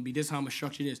Yeah. how it's gonna be. This how I'm gonna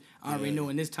structure this. I already Yeah. know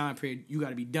in this time period you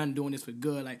gotta be done doing this for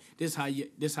good. Like this how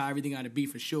everything gotta be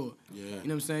for sure. Yeah. You know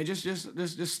what I'm saying?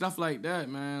 Just stuff like that,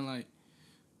 man. Like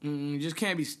you just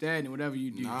can't be stagnant whatever you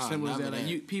do. Nah, Simple as never that. Like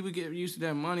that. people get used to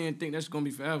that money and think that's gonna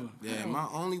be forever. Yeah, my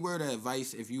only word of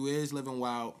advice, if you is living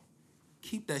wild,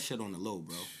 keep that shit on the low,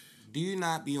 bro. Do you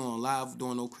not be on live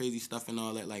doing no crazy stuff and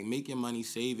all that? Like, make your money,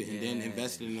 save it, and then Yeah.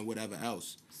 invest it into whatever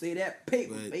else. Say that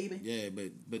paper, But baby. yeah,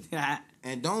 but I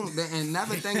and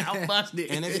never think. bust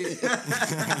it. And if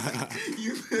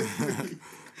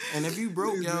And if you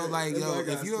broke, yo, like, That's why yo, I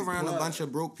gotta if you stay around a quiet. bunch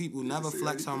of broke people, never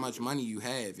flex how much money you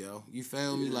have, yo. You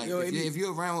feel me? Like, Yo, if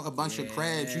you're around a bunch of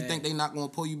crabs, you Yeah. think they not gonna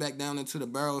pull you back down into the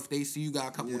barrel if they see you got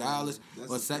a couple Yeah, dollars that's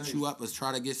or the set thing. you up or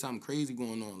try to get something crazy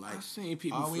going on. Like, I've seen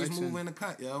people always flexing move in the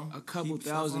cut, yo. a couple Keep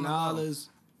stuff on the low. $1,000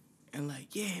 and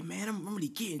like, yeah, man, I'm really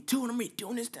getting to it. I'm really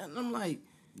doing this, that. And I'm like,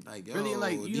 Like, yo, really,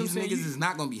 like, you know what I'm these saying? niggas is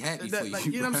not gonna be happy for you. like,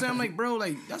 you know what I'm saying? I'm like, bro,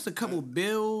 like, that's a couple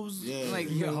bills, Yeah. like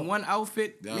Yo. one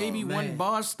outfit, Yo, maybe one man.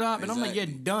 bar stop, and I'm like, you're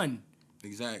Exactly. done.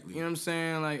 Exactly. You know what I'm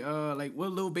saying? Like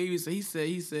what Lil Baby said.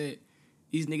 He said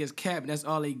these niggas cap, and that's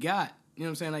all they got. You know what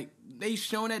I'm saying? Like, they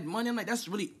showing that money. I'm like, that's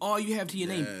really all you have to your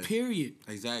name. Yeah. Period.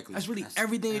 Exactly. That's really That's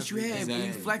everything that you have, and you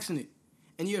Exactly. flexing it,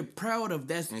 and you're proud of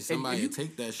that. And somebody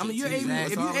take that shit I mean, you're too. able.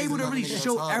 It's If you're always able to another really nigga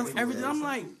show that's hard. everything,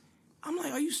 Yeah. I'm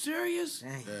like, are you serious?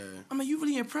 Dang. Yeah. I mean, you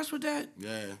really impressed with that?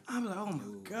 Yeah. I'm like, oh my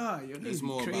god, yo, It's niggas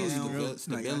more be about crazy, bro.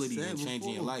 stability Like I and said changing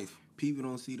your before. life. People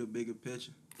don't see the bigger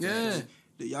picture. Yeah.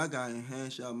 Y'all gotta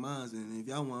enhance y'all minds, and if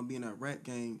y'all want to be in that rap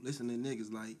game, listen to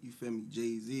niggas like, you feel me,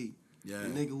 Jay-Z. Yeah. The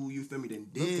nigga who, you feel me, done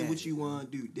Look did at what you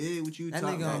want to do, did what you That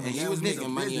talking nigga about. almost- And he that was his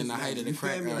making money in the business height of the now. You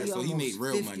crack feel me? era, Like, so he almost made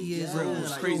real 50 money. years Yeah, old, like,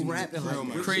 still crazy rapping money. like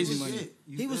Real this. Crazy shit. money.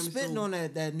 You He feel was me? spitting So- on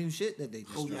that new shit that they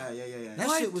just Oh, dropped. yeah. That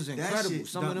What? shit was That incredible. shit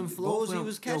Some of them done- flows both he of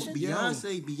was them- catching.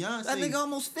 Beyonce. That nigga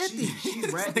almost 50. She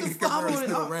rapped the I would've-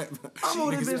 Still I- rap. I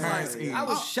would've Niggas been parents like, age. I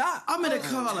was shocked. I'm in the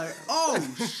car like, oh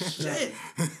shit.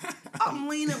 I'm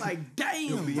leaning like,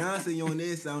 damn. Beyonce on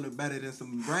there sounded better than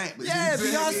some rap. Yeah,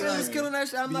 Beyonce was killing that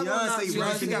shit. I'm not gonna knock Beyonce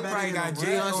Beyonce. She got probably got Jay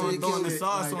Beyonce on killed throwing the it.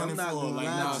 sauce Like, on I'm the not floor. gonna Like,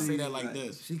 lie nah, to say you, that like like-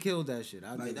 this. She killed that shit.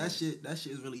 I'll Like give that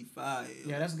shit is really fire.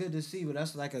 Yeah, that's good to see, but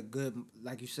that's like a good,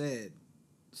 like you said,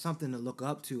 something to look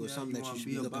up to or Yeah, something you that you wanna should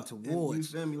be be looking about- and you towards.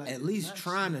 feel me, like, At least that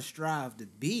trying to strive to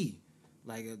be,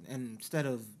 like, and instead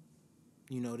of,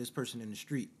 this person in the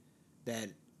street that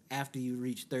after you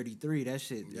reach 33, that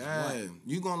shit is Yeah, what?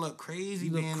 you gonna look crazy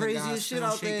You look being crazy the guy as shit still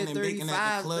out there shaking at and baking at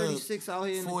 35, the club. 36 out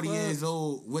here in the 40 club. years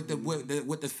old with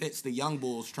the fits the young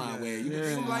bulls trying to wear. You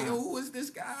Yeah. think like, yo, who is this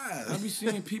guy? I be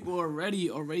seeing people already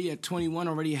at 21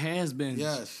 already has been.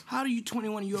 Yes. How do you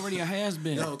 21? You already a has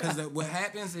been. Yo, because what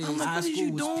happens is I'm like, what is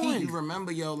you doing? You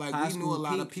remember, yo, like High we knew a school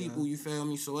lot of peaks, people. You feel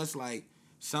me? So it's like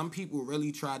some people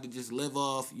really tried to just live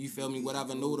off. You feel me?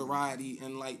 Whatever notoriety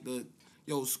and like the.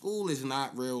 Yo, school is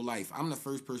not real life. I'm the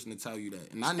first person to tell you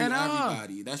that. And I knew At all.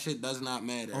 everybody. That shit does not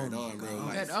matter at all in real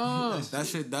life. At all. That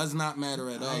shit does not matter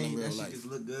at all in real That shit life. just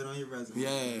look good on your resume.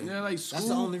 Yeah. Yeah, like school.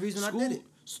 the only reason I did it.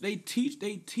 So they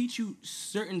teach you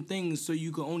certain things so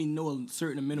you can only know a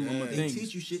certain minimum Yeah. of They things.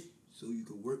 teach you shit so you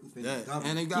can work within Yeah, the government.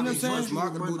 and they got You know me what I'm first saying?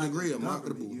 marketable Like degree, a the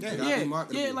marketable. government. You Yeah. gotta be Yeah,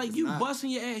 marketable. yeah, like It's you not. busting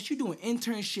your ass, you doing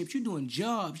internships, you doing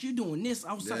jobs, you doing this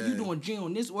outside, you Yeah. doing gym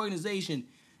on this organization,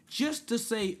 just to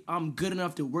say I'm good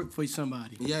enough to work for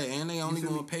somebody. Yeah, and they only feel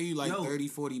gonna me? pay you like Yo, 30,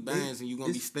 40 bands, and you gonna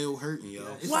be it's- still hurting, yo.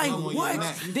 it's Like still on your what?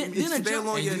 neck. Then It's a still job,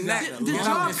 on your neck. the It's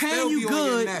job still paying be you on your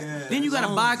good. neck. Then you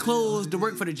gotta buy clothes to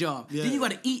work for the job. Yeah. Then you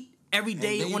gotta eat every And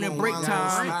day then you on their gonna break wind up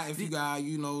time. slide if you got,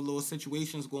 little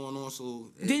situations going on, so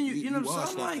Then you know what I'm washed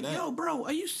saying? I'm after like, that. yo, bro,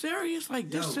 are you serious?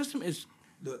 Like this Yo. system is.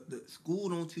 The school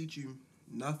don't teach you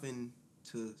nothing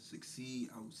to succeed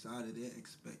outside of their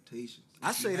expectations.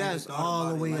 I If say you that's haven't thought all about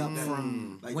the it way like up that,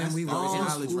 from like, when that's we were all in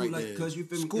knowledge school, right like, there. cause you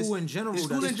feel me? School in general It's,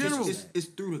 does it's, teach you it's, that. it's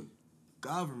through the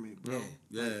government, bro.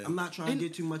 Yeah. Yeah. I'm not trying to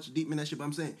get too much deep in that shit, but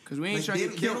I'm saying 'Cause we ain't trying to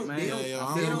get killed, man. Yeah, yeah, they I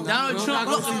don't- don't- Donald we're Trump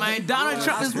not looking, man. Donald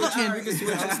Trump is looking.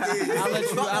 I'll let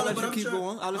you But I'm keep trying-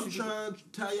 going. I'll let I'm you keep trying to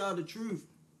tell y'all the truth.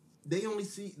 They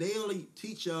only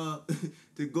teach y'all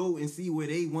to go and see where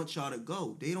they want y'all to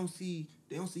go. They don't see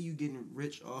you getting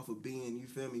rich off of being, you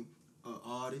feel me, an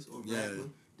artist or Yeah. rapper.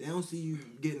 They don't see you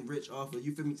getting rich off of,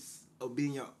 you feel me, of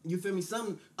being you feel me,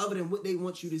 something other than what they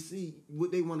want you to see,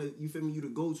 what they want to, you feel me, you to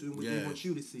go to and what they Yeah. want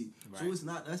you to see. So Right. it's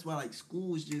not, that's why like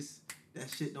school is just, that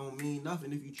shit don't mean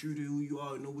nothing if you true to who you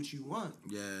are and know what you want.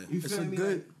 Yeah. You It's feel a me?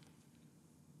 good- Like,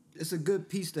 It's a good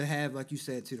piece to have, like you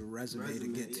said, to the resume to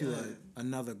get to yeah.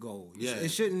 another goal. Yeah. It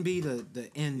shouldn't be the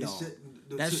end It all. should-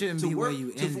 That to- shouldn't to be work, where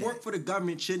you to end work at. for the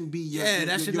government shouldn't be your, Yeah,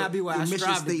 that should not be where I mission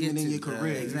strive to get statement to. in your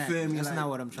career. Exactly. You feel me? That's Like, not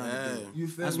what I'm trying to do. You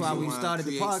feel That's me? why You we wanna started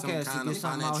the create some podcast to kind get of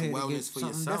something out financial here to wellness get for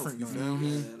something yourself, different. you You feel feel me?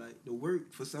 me? Yeah, like the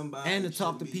work for somebody. And to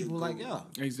talk to shouldn't be your people like goal. y'all.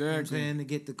 Exactly. You know what I'm saying? To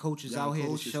get the coaches Young out here to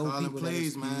coaches, show calling people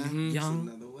plays, that man. it's young.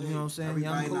 Another way. You know what I'm saying?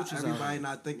 Everybody Young not, coaches out everybody here.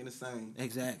 not thinking the same.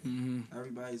 Exactly.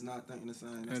 Everybody's not thinking the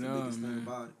same. That's At the all, biggest man. thing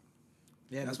about it.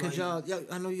 Yeah, That's because why y'all,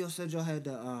 I know y'all said y'all had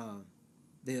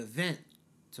the event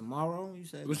tomorrow. You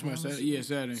said Which one? tomorrow? Saturday? Yeah,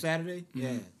 Saturday. Saturday.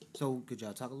 Yeah. So could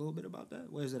y'all talk a little bit about that?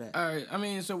 Where's it at? All right. I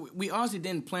mean, so we honestly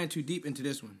didn't plan too deep into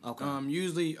this one. Okay.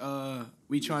 Usually,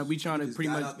 we trying to pretty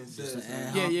much.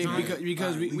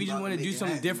 Because we just want to do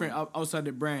something different outside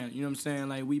the brand. You know what I'm saying?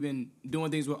 Like we've been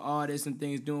doing things with artists and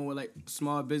things, doing with like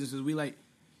small businesses. We like.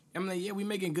 I'm like, yeah, we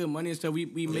making good money and stuff. We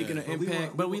making an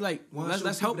impact, but we like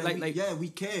let's help. Like yeah, we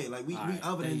care. Like we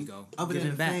other there than you go. other than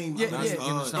Giving the back. fame. Yeah, other yeah. than-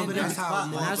 other than That's the how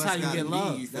spotlight. more That's of how us you gotta get be.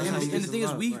 love. You feel That's how me? you And the thing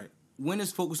is, we Right.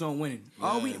 winners focus on winning.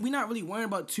 We not really worrying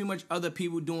about too much other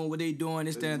people doing what they doing,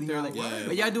 this, that, and We third. not Like, worried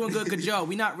but y'all doing good job.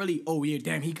 We not really, oh yeah,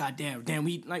 damn, he got damn,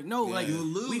 we like no, like You're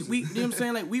we you know what I'm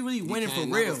saying? Like we really winning for can't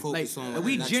never real. focus Like on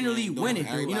we what the generally next man winning.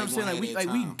 doing. You know what I'm saying? Like Everybody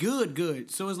we gonna have good.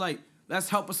 So it's like let's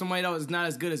help with somebody else is not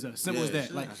as good as us. Simple as Yeah, that.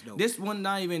 sure. Like That's dope. this one,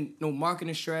 not even no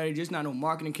marketing strategy. It's not no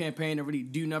marketing campaign to really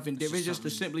do nothing different. It's just to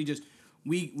simply just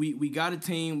we got a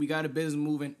team, we got a business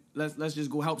moving. Let's just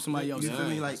go help somebody else. You feel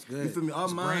me? Like that's good. you feel me? Our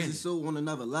It's minds branding. is so on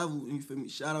another level. And you feel me?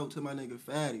 Shout out to my nigga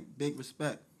Fatty. Big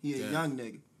respect. He a Yeah. young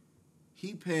nigga.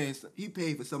 He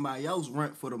paid for somebody else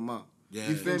rent for the month. Yeah.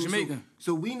 You feel me? Jamaica.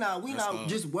 So we not hard.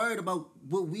 just worried about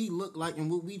what we look like and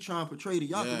what we trying to portray to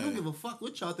y'all. 'Cause we Yeah. don't give a fuck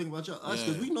what y'all think about us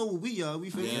because Yeah. we know what we are. We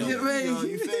feel me? Yeah. We know what we are.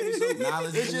 You feel me? So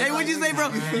Knowledge it's is just Hey, what'd you like- say,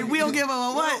 bro? We don't give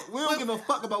a what? We don't give a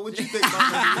fuck about what you think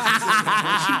about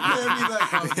us. You feel me? Like,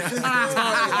 just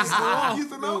you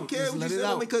feel me? I don't care Just what you let it say out.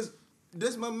 about me because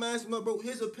this my man, bro.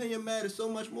 His opinion matters so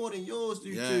much more than yours do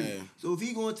Yeah. too. So if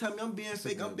he gonna tell me I'm being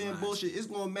fake, I'm being bullshit, it's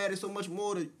gonna matter so much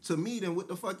more to me than what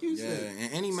the fuck you Yeah, say.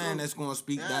 and any man So- that's gonna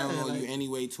speak Yeah, down on you like-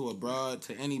 anyway to a broad,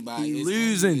 to anybody, He is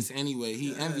losing. envious anyway.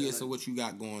 He envious of what you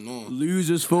got going on.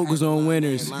 Losers focus on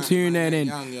winners. Learn- Tune that in.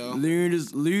 young, yo.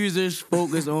 Losers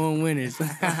focus on winners.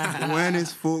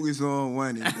 Winners focus on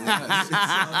winning.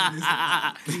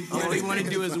 All we want to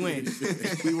do is win.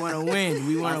 We want to win.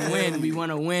 We want to win. We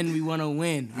want to win. We want to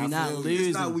win. We're not feel you.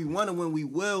 It's not losing. we wanna win, we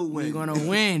will win. We're gonna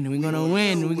win. We're gonna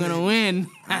win. We're gonna win.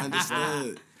 I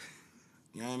understood.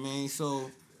 You know what I mean?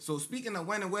 So speaking of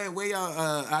winning, where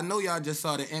y'all? I know y'all just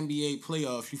saw the NBA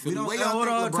playoffs. You feel We me? don't Where y'all hold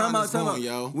think on, LeBron time is out. going,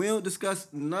 yo? We don't discuss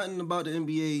nothing about the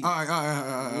NBA. All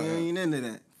right. We ain't into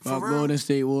that. Fuck real? Golden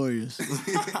State Warriors.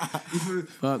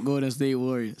 Fuck Golden State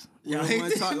Warriors. We don't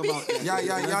want to talk about that.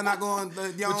 Y'all not going?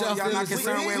 Y'all not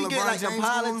concerned where we get LeBron like James a going?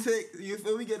 politics. You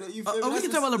feel? We get a. You feel? Oh, we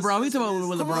can talk about LeBron. We can talk about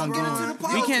where LeBron get into the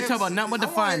going. We can't talk about nothing but the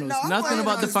finals. Nothing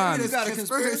about the finals. You got a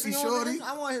conspiracy, shorty.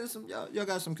 I want to hear some. Y'all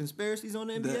got some conspiracies on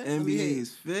the NBA? The Let me hear NBA it.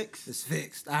 is fixed. It's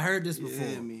fixed. I heard this before.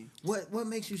 Yeah, me. What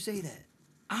makes you say that?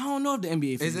 I don't know if the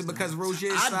NBA. Is it because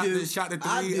Rozier I shot the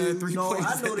I do. three No, points?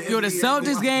 I know the Yo, the NBA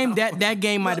Celtics game, that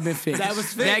game might have been fixed. That was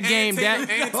fixed. That game,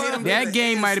 that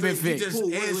game might have been He fixed. just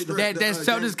pulled That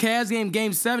Celtics Cavs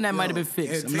game 7, that might have been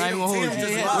fixed. I'm not even gonna hold you. Tatum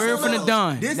just Word from the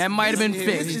dawn. This- That might have been this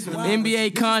fixed. is why- NBA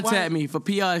this is why- contact me for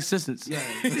PR assistance.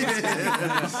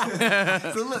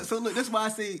 So look, that's why I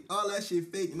say all that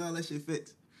shit fake and all that shit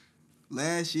fixed.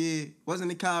 Last year,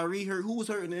 wasn't it Kyrie hurt? Who was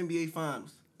hurt in the NBA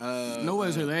Finals? No one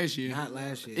was here last year. Not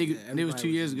last year. It Yeah, was 2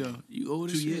 years ago. You old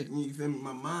as 2 years. shit. You feel me?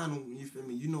 My mind, you feel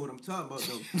me? You know what I'm talking about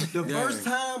though. The first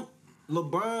time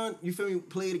LeBron, you feel me,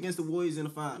 played against the Warriors in the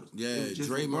finals. Yeah, it was just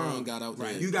Draymond got out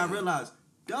there. You gotta realize,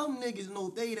 dumb niggas know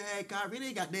if they had Kyrie,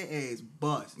 they got their ass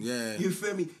bust. Yeah. You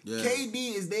feel me? Yeah.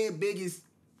 KD is their biggest,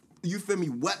 you feel me,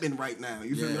 weapon right now.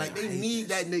 You feel me? Yeah. Like they need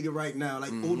that nigga right now.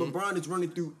 Like, LeBron is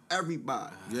running through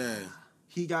everybody. Yeah.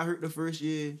 He got hurt the first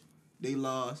year. They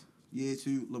lost. Year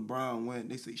 2, LeBron went.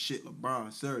 They say, shit,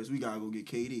 LeBron, serious. We gotta go get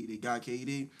KD. They got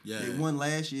KD. Yeah. They won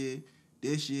last year.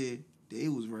 This year, they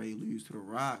was ready to lose to the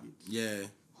Rockets. Yeah.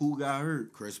 Who got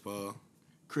hurt? Chris Paul.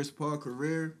 Chris Paul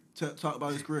career. Talk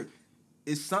about his career.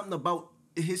 It's something about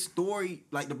his story.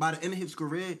 Like by the end of his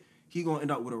career, he gonna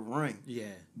end up with a ring. Yeah.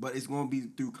 But it's gonna be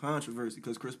through controversy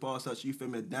because Chris Paul such, you feel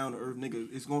me, a down to earth nigga.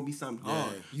 It's gonna be something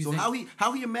hard. You So think-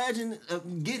 how he imagine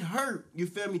get hurt? You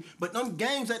feel me? But them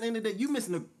games at the end of the day, you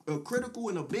missing a critical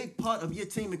and a big part of your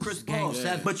team and Chris Paul. Game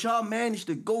 7. But y'all managed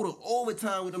to go to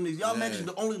overtime with them niggas. Y'all Yeah. managed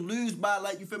to only lose by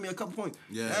like you feel me a couple points.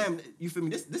 Yeah. Damn, you feel me?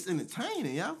 This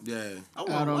entertaining, y'all. Yeah. I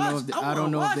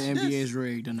don't know if the NBA is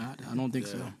rigged or not. I don't think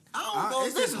so. I don't know.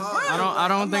 It's This just is hard. real. I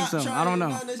don't I'm think not so. trying I don't to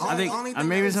know. none of this I think shit. Only thing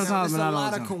maybe is, sometimes, It's but a not all lot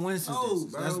the of time. coincidences. Oh,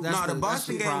 bro. That's Nah, the that's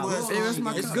Boston the game problem. was- Hey, that's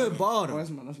my It's cup. good ball though. That's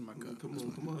my cup. Come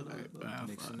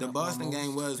on. The Boston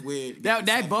game was weird.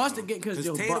 That Boston game because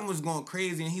Because Tatum was going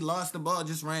crazy and he lost the ball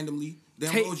just randomly.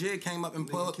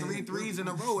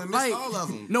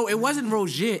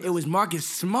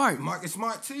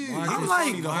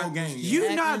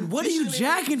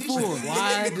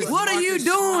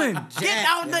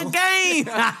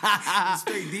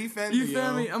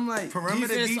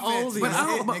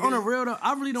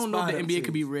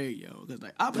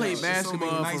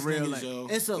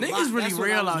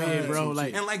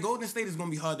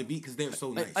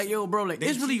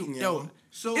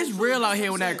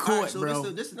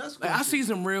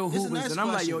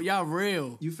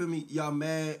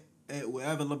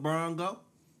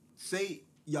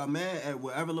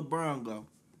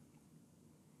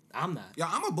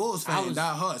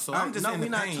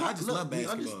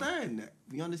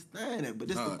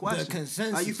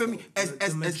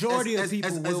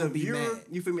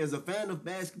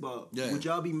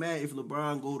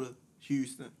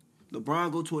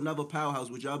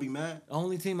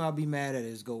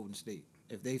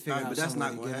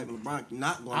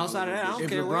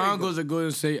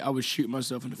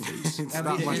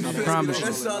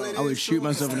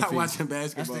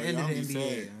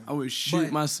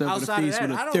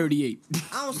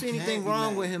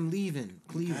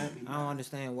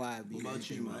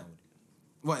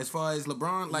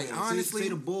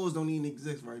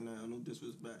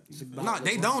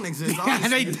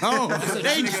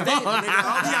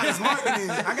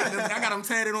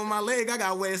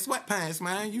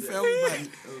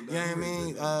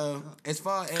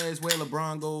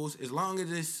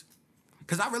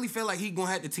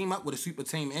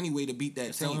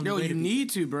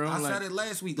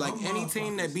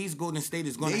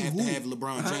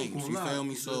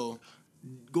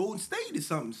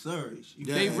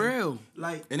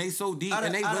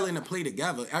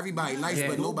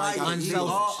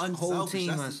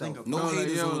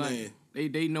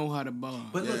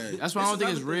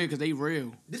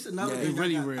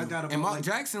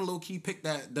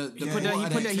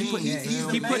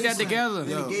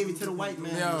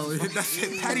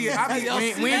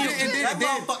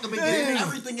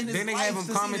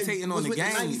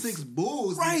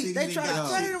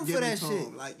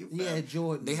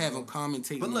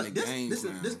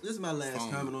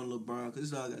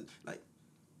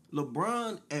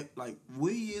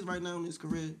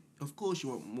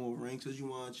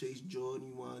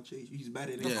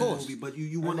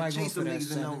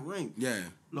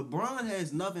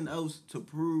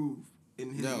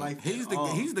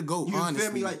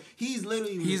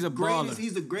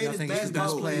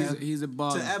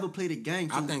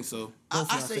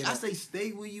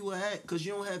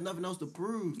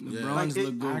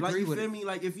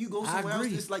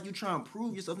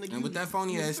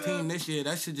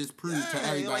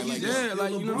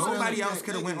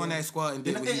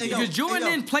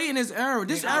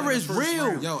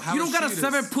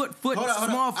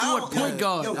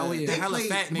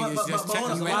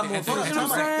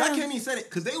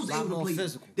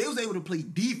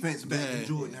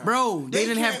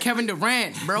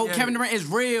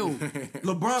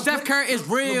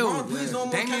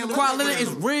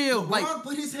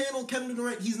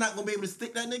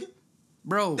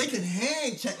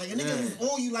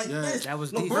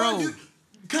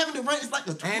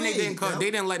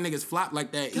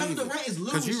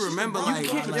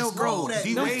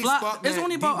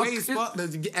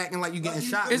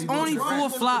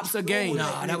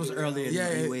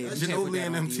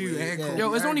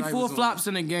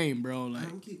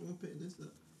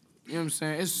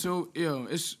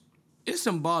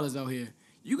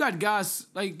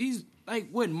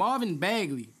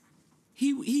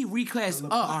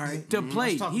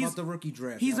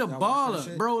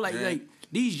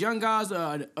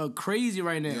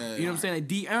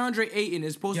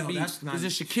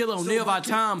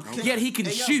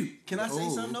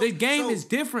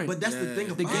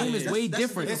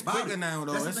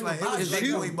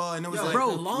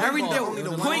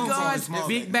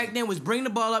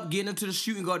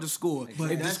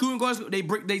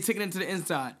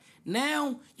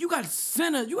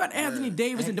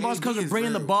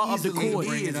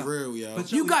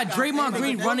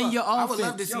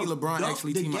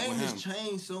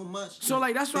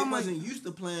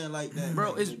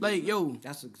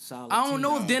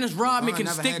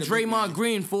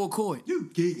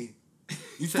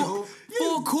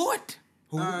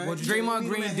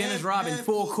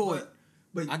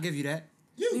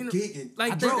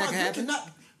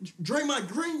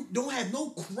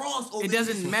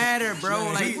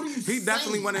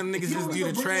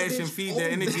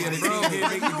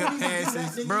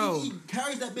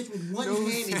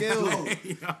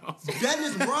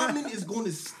 Dennis Rodman is going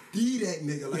to steal that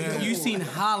nigga. Like, Yeah. come You on. seen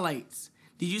highlights?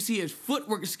 Did you see his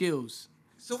footwork skills?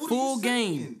 So what Full are you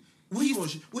saying? game. What he gonna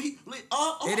sh- what he, like,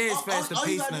 It is faster all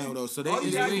you paced gotta now, do- though, so they- all you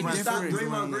it's gotta really do to stop different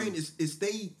Draymond from Green now. is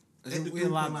stay at the We a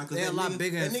 3-point lot- line. 'Cause they're that a lot nigga-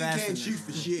 bigger and that nigga faster can't shoot now.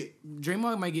 for shit.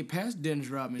 Draymond might get past Dennis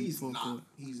Rodman. He's full not. court.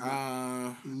 He's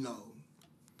not. No.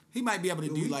 He might be able to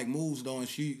do like moves though and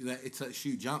shoot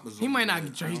shoot jumpers. He on might him, not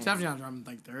but get. I He's don't definitely not dropping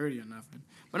like 30 or nothing.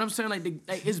 But I'm saying like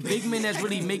it's big men that's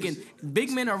really making.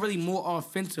 Big men are really more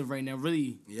offensive right now.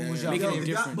 Really making a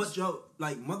difference. But yo,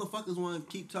 like motherfuckers want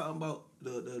to keep talking about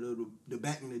the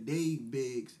back in the day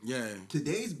bigs. Yeah.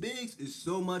 Today's bigs is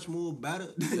so much more better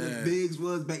than Yeah. the bigs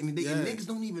was back in the day. And Yeah. niggas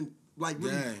don't even like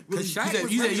really. Yeah. really 'Cause Shaq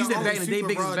was you really said the back only in the day super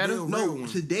bigs is raw better? deal No, real one.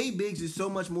 today bigs is so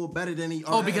much more better than they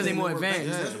are. Oh, because they more advanced.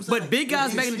 That's what I'm But saying. big guys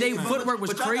And back in the day, shit, footwork was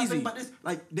but y'all gotta crazy. think about this.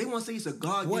 Like they want to say it's a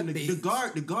guard What game. bigs?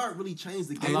 The guard really changed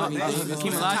the game. lot- Like, lot- that's- Hakeem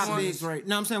What's the Olajuwon? top bigs right?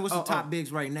 No, I'm saying what's the Oh, top oh.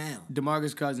 bigs right now?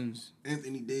 DeMarcus Cousins,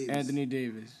 Anthony Davis. Anthony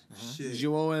Davis, Shit.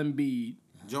 Joel Embiid,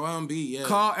 Joel Embiid, yeah.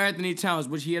 Carl Anthony Towns,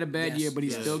 which he had a bad Yes, year, but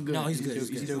he's yes. still good. No, he's good. Still,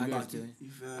 He's still good. I good. got you. You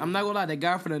feel me? I'm not gonna lie, that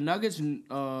guy for the Nuggets,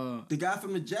 The guy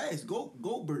from the Jazz,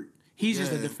 Goldberg. he's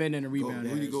just a Yeah. defender and a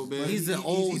rebounder. Rudy Gobert. He's the He's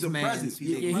old a man. presence.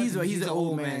 He's a Yeah, he's an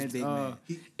old man. big man.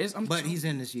 But He's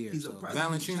in this year. He's a So. presence.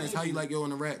 Valanciunas, how you like yo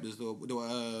in the Raptors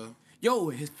though? yo,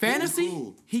 his fantasy,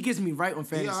 cool. he gets me right on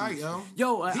fantasy. alright, yo.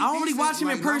 Yo, I He don't really decent, watch him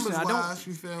in like, person. I numbers-wise,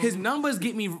 you don't. feel His me? numbers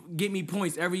get me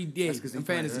points every day in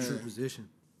fantasy. True position.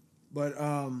 But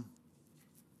all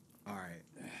right.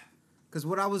 Because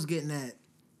what I was getting at.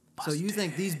 So you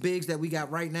think these bigs that we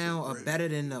got right now are better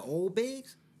than the old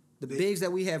bigs? The bigs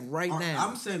that we have right now.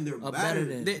 I'm saying they're are better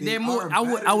than. than- They're They more. are I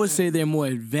would better say they're more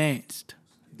advanced.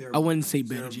 They're- I wouldn't say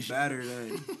better. They're Just better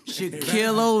than.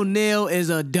 Shaquille O'Neal is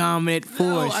a dominant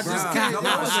force.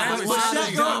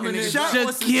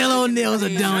 Shaquille O'Neal is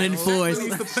a dominant force.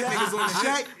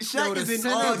 Shaq is in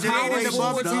center all of generations.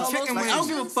 barbecue dog. chicken Like, I don't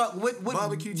wings. give a fuck what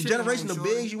Barbecue chicken generation wings, of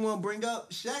shorty. bigs you want to bring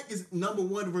up. Shaq is number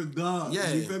one regardless.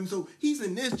 Yeah. You feel me? So he's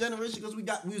in this generation because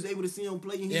we was able to see him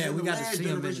play. And he's Yeah, in we the got to last see him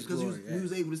in generation his glory, we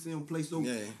was able to see him play. So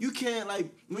Yeah. you can't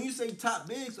like when you say top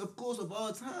bigs, of course, of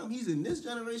all time, he's in this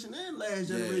generation and last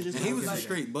generation. And So he was like, a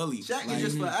straight bully. Shaq Like, is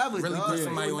just forever. really dog. put So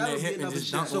somebody we'll on that never hip get and another just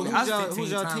Shaq. dunk So on who's him y'all- 15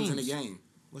 who's y'all times in the teams? game.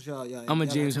 What's y'all? I'm a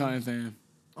y'all James got- Harden fan.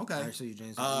 Okay. Alright, so you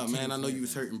James. Man, I know you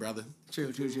was hurting, brother. Chill.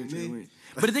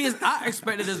 But the thing is, I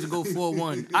expected us to go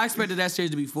 4-1. I expected that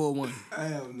series to be 4-1.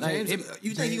 Hell no. Like, James,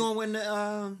 you think he gonna win the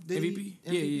MVP?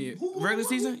 Yeah. Who- Regular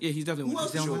season? Yeah, he's definitely Who winning.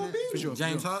 else He's you winning gonna for beat? sure.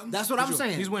 James Harden. That's what I'm sure.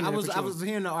 saying. He's winning I it was for I sure. was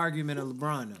hearing the argument of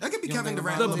LeBron. Though. That could be You don't Kevin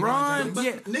think Durant. LeBron, But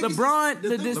yeah, niggas- LeBron.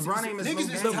 the thing- LeBron ain't Niggas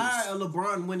as is low. tired of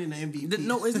LeBron winning the MVP.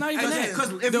 No, it's not even that.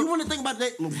 Because if you want to think about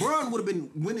that, LeBron would have been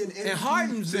winning MVP And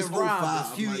Harden's since been robbed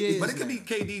 05. a few Like, years. But it could be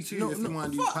KD too if you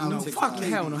want to do fuck no, politics. fuck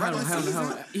Hell no.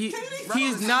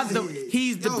 He's not the.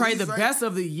 He's the Yo, probably he's the right. best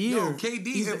of the year. Yo,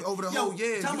 KD over the whole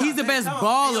year. time He's the out, best time out.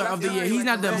 baller Hey, of the yo, year. yo, He's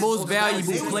not the yo, most yo,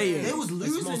 valuable they was- player. They was Most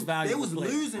losing. They valuable was player.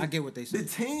 losing. I get what they The said.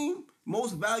 team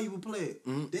most valuable player.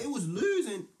 They was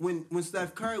losing when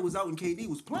Steph Curry was out and KD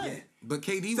was playing. But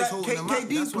KD was holding them up.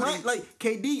 KD That's why playing they- like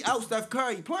KD out Steph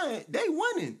Curry playing. They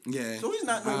winning. Yeah. So he's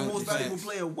not no most valuable Facts.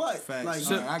 player. What? Facts. Like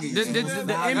So, I get The, you. the, the, the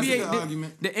That's a NBA good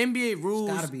argument. the NBA rules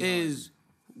gotta be hard. is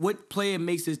what player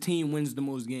makes his team wins the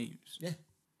most games. Yeah.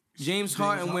 James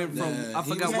Harden went from Yeah, I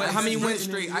he forgot was what, like how many straight- wins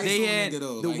straight they ISO had. nigga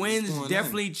though, The like, wins scoring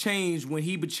definitely changed when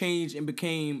he changed and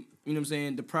became, you know what I'm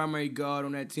saying, the primary guard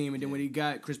on that team. And then when he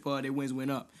got Chris Paul, their wins went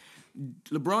up.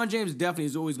 LeBron James definitely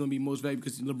is always going to be most valuable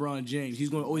because LeBron James. He's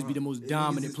going to always be the most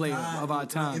dominant player of our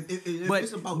time. If But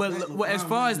it's about but that, as LeBron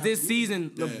far as might this not be- season,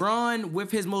 LeBron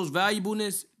with his most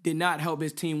valuableness did not help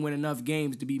his team win enough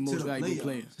games to be to most the valuable playoffs.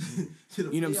 players. To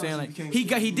the You know what I'm playoffs, saying? Like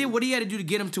became he did what he had to do to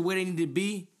get them to where they needed to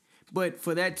be. But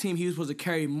for that team, he was supposed to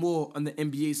carry more on the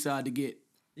NBA side to get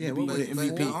to be what the was it?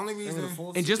 But the MVP. only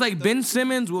reason, And just like Ben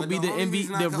Simmons will but be the only MVP,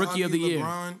 reason I the can rookie of the argue year.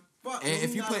 LeBron, Fuck, and if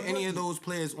he's you not put a any of rookie. those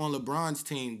players on LeBron's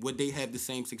team, would they have the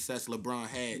same success LeBron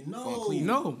had No. on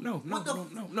Cleveland? No. What the-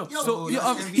 No. Yo, So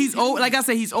that's he's like I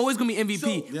said, he's always gonna be MVP.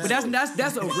 So- But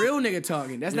that's a real nigga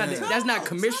talking. That's not that's not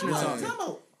commissioner talking. Time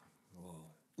out.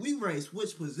 We race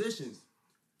switch positions.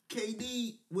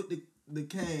 KD with the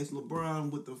Cavs,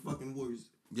 LeBron with the fucking Warriors.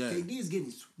 Yeah. KD is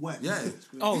getting swept. Yeah.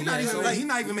 Oh, He's not yeah, even, so- like, he's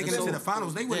not even making it to so- the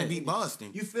finals. They wouldn't yeah. beat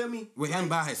Boston You feel me? with him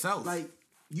by himself. Like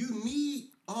you need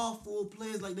all four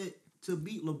players like that to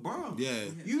beat LeBron. Yeah.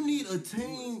 You need a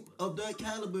team of that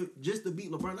caliber just to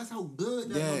beat LeBron. That's how good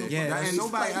that Yeah, motherfucker yeah, is. That ain't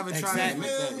nobody Like, ever tried exactly. to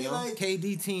make that, yo. Like,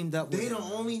 KD teamed up with they the him.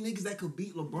 only niggas that could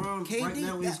beat LeBron KD, right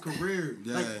now in his career.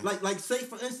 Yeah. Like say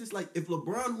for instance, like if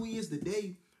LeBron who he is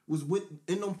today was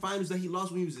in them finals that he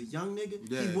lost when he was a young nigga,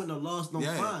 Yeah. he wouldn't have lost no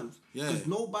Yeah. finals. Yeah. Because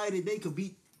nobody today could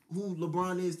beat who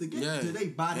LeBron is today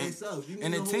by themselves.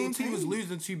 And the teams he was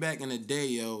losing to back in the day,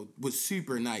 yo, was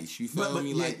super nice. You feel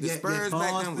me? Like the Spurs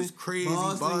back then was crazy.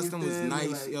 Boston was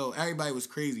nice. Like, yo, everybody was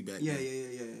crazy back then.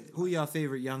 Yeah. Who y'all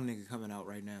favorite young nigga coming out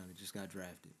right now that just got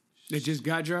drafted? They just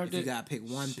got drafted. If you got to pick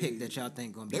one pick that y'all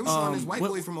think gonna be. They was showing this white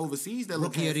boy from overseas that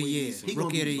looked Rookie of the year.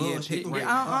 Rookie of the year pick right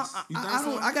now.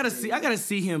 I gotta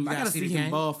see him. I gotta see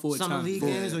him ball for a time. Some league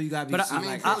games, or you gotta be. But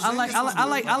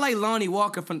I like Lonnie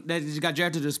Walker from that just got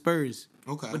drafted to the Spurs.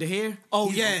 Okay. With the hair.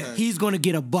 He's gonna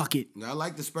get a bucket. I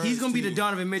like the Spurs. He's gonna be the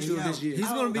Donovan Mitchell this year. He's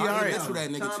gonna be all right. That's that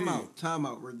nigga too. Time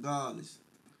out. Regardless,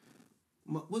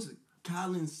 what's it?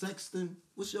 Colin Sexton.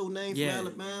 What's your name from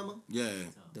Alabama? Yeah.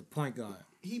 The point guard.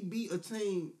 He beat a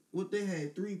team. What they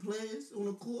had 3 players on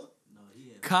the court.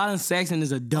 Colin Sexton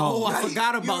is a dog. Oh, I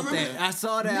forgot about that. I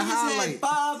saw that highlight.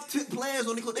 Niggas had 5 players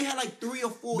on the court. They had like 3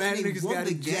 or 4 and they won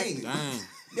the game. Dang.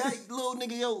 That little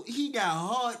nigga, yo, he got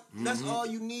heart. That's all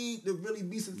you need to really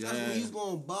be successful. Yeah. He's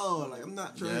gonna ball. Like I'm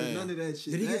not trying none of that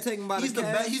shit. Did he get taken by he's the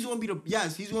Cavs? best. He's gonna be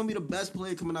he's gonna be the best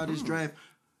player coming out of this draft.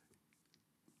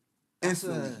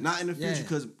 Instantly, not in the future,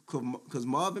 because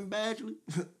Marvin Bagley,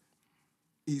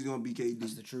 he's gonna be KD.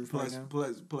 That's the truth plus, right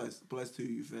now. plus 2,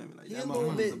 you feel me? Like He that a little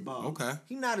motherfucker's bit- a ball. Okay.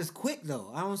 He not as quick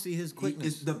though. I don't see his quickness.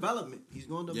 It's development. He's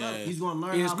gonna develop. Yeah. He's gonna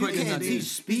learn His how quickness You to can't not teach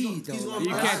there. speed though. he's gonna Like,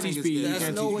 You learn can't how teach to- speed. There's You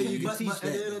can't no teach way speed. you can But teach at the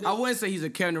end of that. the I wouldn't say he's a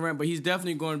Kevin Durant, but he's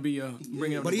definitely going to be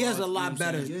bringing up. But the he has ball, a you know lot what I'm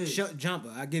better saying?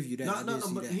 jumper. I give you that. I did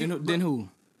see but that. Then who?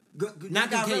 Not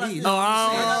the KD.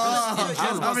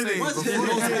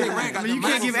 You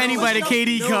can't give anybody the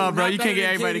KD card, bro. You can't give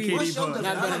everybody the KD card.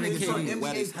 Not better than KD.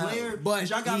 NBA player, But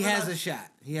he has a shot.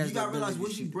 He has You the gotta realize ability what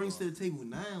to he shoot the brings to ball. the table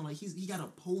now. Like he got a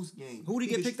post game. Who did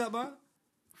he get picked up by?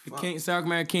 South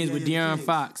Carolina Kings with Yeah, De'Aaron Kings.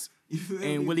 Fox You feel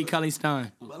and me? Willie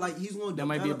Cauley-Stein. But like he's going to That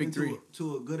might be a big three.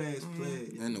 to a good ass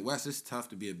player. In the West, it's tough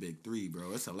to be a big 3,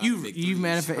 bro. It's a lot You of big you threes.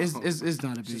 manifest. It's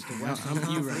not a big thing.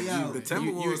 You right. Yeah. The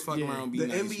Timberwolves fucking yeah. around be The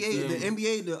nice.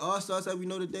 NBA, the All Stars that we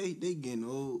know today, they getting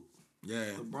old.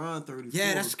 Yeah. LeBron 34.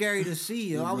 Yeah, that's scary to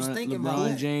see. Yo. I was thinking about LeBron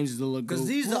that. James is a little Because goat.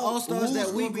 these are all stars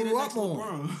that we grew up on.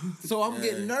 LeBron? So I'm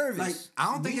getting nervous. Like,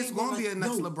 I don't think we it's ain't gonna be a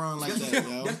next LeBron like that,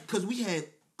 yo. Because we had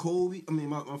Kobe. I mean,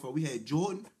 my fault. We had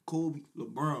Jordan, Kobe,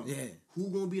 LeBron. Yeah. Who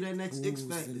gonna be that next X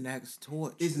Who's factor? the next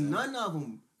torch? It's yo? none of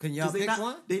them. Can y'all pick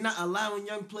one? They not allowing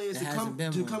young players There to hasn't come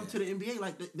been to one come yet. to the NBA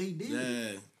like they did.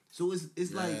 Yeah. So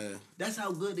it's like Yeah. that's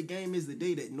how good the game is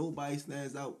today that nobody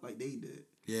stands out like they did.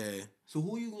 Yeah. So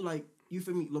who you like? You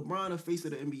feel me? LeBron, the face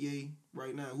of the NBA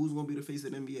right now. Who's gonna be the face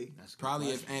of the NBA? That's a good Probably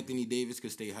question. if Anthony Davis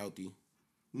could stay healthy.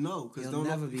 No, because He'll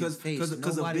never be the face. a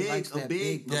Nobody big likes that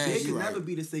big Yeah, can you never right.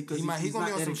 be the same. Because He's gonna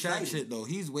be on that some Shaq exciting. shit though.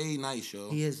 He's way nice, yo.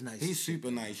 He is nice. He's super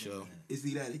nice, yo. Is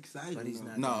he that exciting? But he's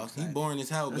though? not. No, he boring as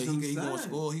hell, but That's he what I'm gonna saying.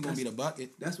 score. He gonna be the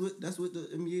bucket. That's what the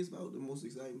NBA is about. The most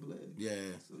exciting player. Yeah.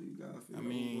 So you gotta figure out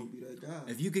mean, who's gonna be that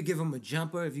guy. If you could give him a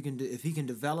jumper, if he can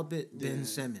develop it, Ben Yeah.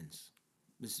 Simmons.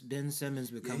 Ben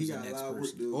Simmons yeah, becomes he the got a next lot of work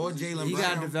person. to do. Or Jalen Brown. He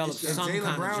gotta develop If some Jalen kind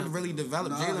of Brown jumper. really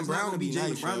develop. Nah, Jalen it's Brown not would gonna be Jalen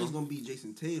nice, Brown yo. is gonna be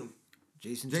Jason Tatum.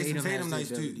 Jason Jason Tatum Tatum has nice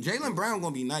the too. ability to Jalen do Brown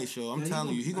gonna be nice, yo. I'm Yeah, he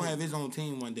telling you, he gonna gonna be have his own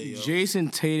team one day, yo. Jason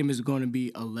Tatum is going to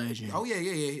be a legend. Oh yeah.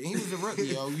 He was a rookie,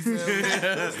 yo. You feel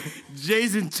me?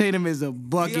 Jason Tatum is a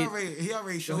bucket. He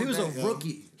already So showed he was that, a yo.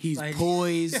 rookie. He's Like,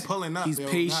 poised. Pulling up, He's yo,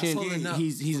 not patient. pulling up.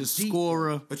 He's a From deep.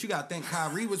 scorer. But you gotta think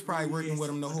Kyrie was probably working with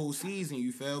him the whole season.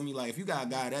 You feel me? Like if you got a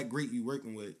guy that great you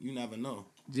working with, you never know.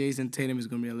 Jason Tatum is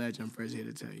going to be a legend. I'm first here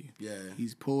to tell you. Yeah.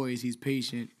 He's poised. He's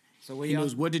patient. So where He y'all?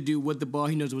 knows what to do with the ball.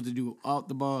 He knows what to do out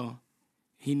the ball.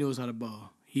 He knows how to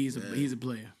ball. He's a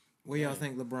player. Where y'all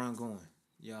think LeBron going?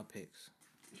 Y'all picks.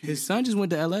 His son just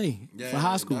went to L.A. for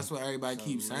high school. That's what everybody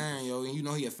keeps saying, yo. And you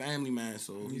know he a family man,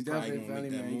 so he's probably gonna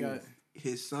make that move.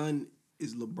 His son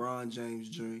is LeBron James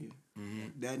Jr. Mm-hmm.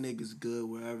 That nigga's good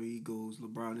wherever he goes.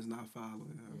 LeBron is not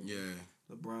following him. Yeah.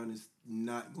 LeBron is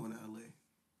not going to LA.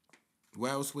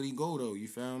 Where else would he go though? You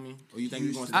feel me? Or you think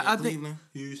he's gonna stay I in think- Cleveland?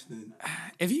 Houston.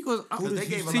 If he goes, they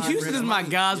gave a see, lot of Houston is bread. my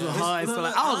guys with Yeah. heart. So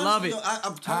like, I would love it.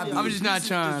 I'm telling you, I'm just not Houston-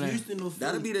 trying it's to- Houston or Philly.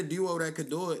 That'd be the duo that could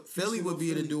do it. Philly Houston would or be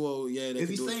the Philly. duo, yeah. That If could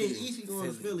he's do it. staying too. East, he going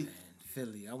to Philly. Man.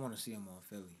 Philly. I want to see him on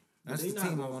Philly. But That's they the not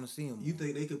team I gonna- want to see him You on.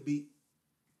 think they could beat?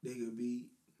 They could beat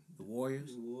The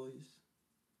Warriors? the Warriors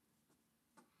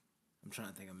I'm trying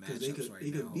to think of because they matchups could. right They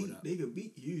now. could Hold beat. up. They could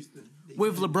beat Houston. They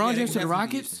With could- LeBron Yeah, James to the definitely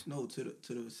Rockets, No, to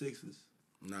the Sixers.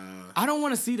 Nah. I don't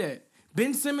want to see that.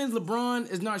 Ben Simmons, LeBron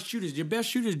is not shooters. Your best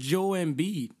shooter is Joel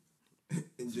Embiid.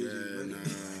 And JJ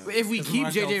Redick. But if we keep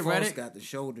Markelle JJ Fultz Redick, got the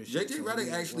shoulder shit, JJ so Redick we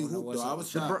actually won't know hooped what's though. I up. was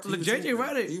shocked. Bro, He was JJ hooping.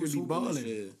 Redick He would was be hooping and balling.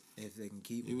 shit. If they can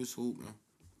keep He him. was hooping.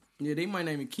 yeah, they might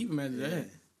not even keep him after that.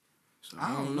 So,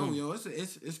 I don't know, yo.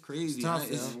 It's crazy. It's tough,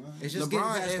 It's- yo. It's just getting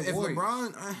LeBron. past the If Warriors.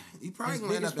 LeBron, he probably His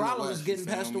gonna end biggest up in the problem West, is getting you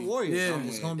feel past the me? Warriors. Yeah,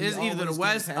 It's gonna be it's either the always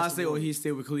West. getting past I the say, or Warriors. he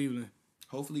stay with Cleveland.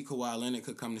 Hopefully Kawhi Leonard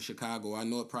could come to Chicago. I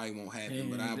know it probably won't happen,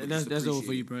 but I would that's just over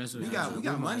for appreciate you, it. bro. That's We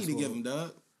got money to give him,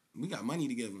 Doug. We got money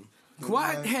to give him.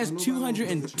 Kawhi has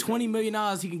 $220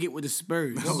 million he can get with the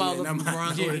Spurs. How about yeah,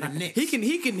 LeBron go to the Yeah. Knicks?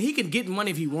 He can get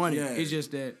money if he wanted. Yeah. It's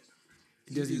just that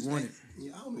does he want it?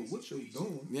 Yeah, I don't know what you're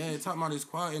doing. Yeah, talking about his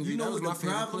quad injury. You know That was what my the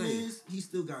favorite problem play. is? He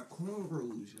still got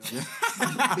cornrows, yo.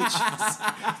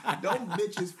 bitches. Them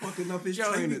bitches fucking up his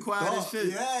Yo, he train be of quiet as thought. shit.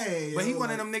 Yeah, But he yo, one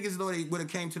like, of them niggas though. They would have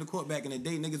came to the court back in the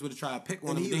day. Niggas would have tried to pick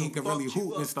one And of them. he Then he done could really fucked you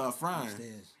hoop up. and start frying.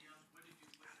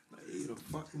 he done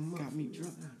fucked him up. Got me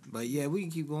drunk. But yeah, we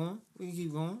can keep going. We can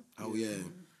keep going. Oh yeah.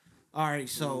 All right,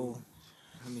 so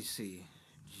let me see.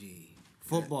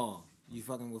 Football. You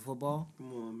fucking with football?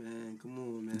 Come on, man. Come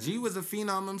on, man. G was a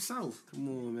phenom himself. Come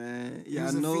on, man. Yeah, I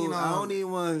was a know. phenom. I don't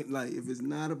even want, like, if it's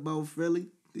not about Philly,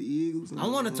 the Eagles. I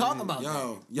want to talk about Yo,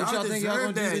 that. y'all What think y'all deserve gonna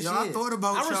do that. this Y'all year? thought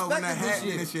about I y'all when respected that this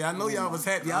happened year. and shit. I know y'all was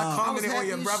happy. Y'all I was commented on happy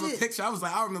your as brother shit. picture. I was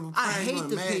like, I remember I playing hate with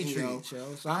the Madden, Patriots, yo.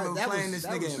 yo. So I remember that playing was- this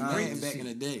that nigga was in great Madden to back see. in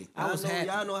the day. I was happy.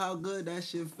 Y'all know how good that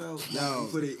shit felt. Yo,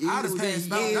 for the I'd Eagles. have passed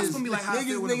and out. That's years. gonna be like how I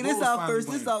feel when the Niggas, Bulls this our finally first.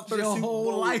 win. This our first Your Super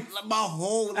whole Bowl. life. My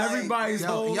whole life. Everybody's yo.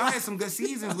 whole Yo, y'all life. had some good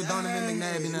seasons with Donovan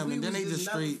McNabb and them, We and then was they just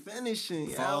never straight. finishing.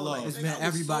 fall off. It's Like, been I was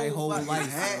everybody's so whole fucking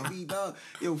life, happy, dog.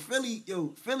 Yo,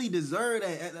 Philly deserved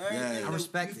that. Yeah. I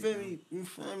respect you feel it, me? You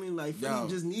feel me? Like Yo, Philly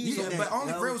just needs yeah, that. but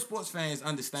only yo. real sports fans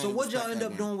understand. So and what y'all respect end that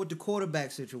up win. doing with the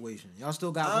quarterback situation? Y'all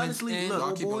still got Honestly, Wentz and look, old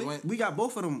Y'all keep boy? it went. We got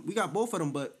both of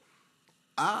them. But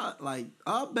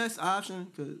our best option,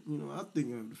 cause I'm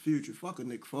thinking of the future. Fuck a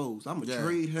Nick Foles. I'ma Yeah.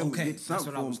 trade him Okay, and get that's something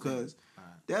what I for him, was thinking. cause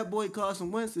that boy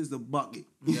Carson Wentz is a bucket.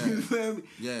 Yeah. You feel me?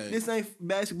 Yeah. This ain't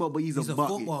basketball, but he's He's a a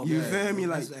bucket. football You player. feel me?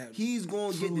 Like That's he's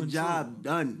gonna get true the and job true.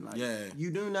 done. Like, Yeah.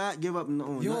 You do not give up.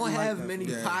 No, You don't nothing like have that. many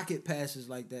Yeah. pocket passes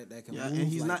like that can Yeah, move and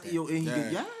he's like not. that. Yo, and he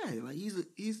Yeah. like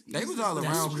he's. They was all That's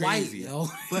around white, crazy. yo.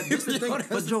 But this the thing. That's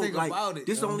But the Joe, thing like about it,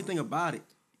 this the yo. only thing about it.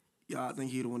 Y'all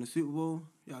think he'd win the Super Bowl?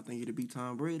 Y'all think he'd beat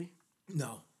Tom Brady?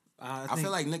 No. I feel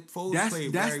like Nick Foles That's-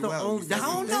 played that's very the well. only- You that's feel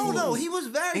I me? don't the know thing. though. He was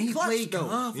And very he clutch played though.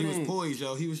 confident. He was poised,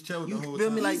 yo. He was chilled the You whole feel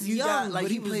time. me? Like He's you young, got like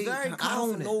but he he was played. very I don't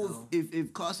confident, know though.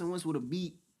 if Carson Wentz would have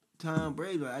beat Tom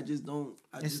Brady. Like, I just don't.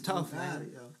 It's tough, got man.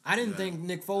 it, yo. I didn't think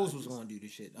Nick Foles was going to do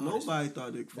this shit. honestly. Nobody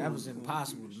thought Nick Foles That was gonna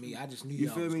impossible do to this me. I just knew You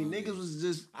y'all feel was me? gonna do Niggas it. was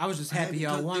just. I was just happy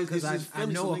y'all won because It's just I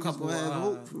Philly, know so a niggas couple. gonna have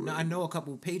hope for I real. know a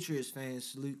couple Patriots fans.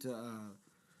 Salute to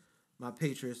my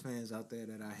Patriots fans out there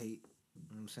that I hate.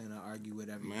 You know what I'm saying? I argue with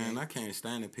every Man, day. I can't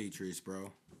stand the Patriots,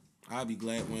 bro. I'll be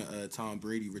glad when Tom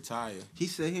Brady retire. He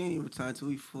said he ain't retired till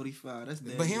he's 45. That's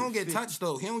damn But he near don't get 50. touched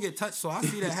though. He don't get touched, so I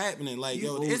see that happening. Like, You yo,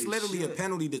 old it's as literally a shit.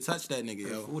 penalty to touch that nigga,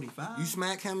 yo. 45? You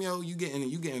smack him, yo, you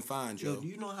getting fined, Yo, yo. do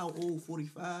you know how old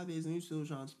 45 is and you still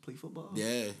trying to play football?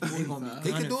 Yeah. They gonna be He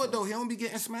can gunning do for it though. He don't be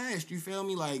getting smashed. You feel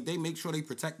me? Like they make sure they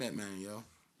protect that man, yo.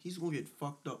 He's gonna get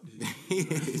fucked up this year. He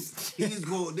is.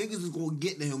 Niggas is gonna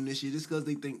get to him this year just because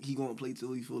they think he gonna play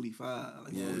till he's 45.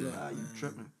 Like, Yeah. 45, you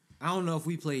tripping. I don't know if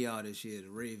we play y'all this year, the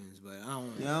Ravens, but I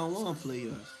don't. Yeah, I don't want to play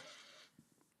us.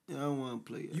 Yeah, I don't want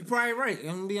to play us. You probably right. I'm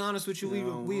gonna be honest with you. Yeah, I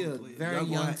don't We wanna a play us. very Y'all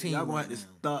young gonna team. Y'all gonna right have to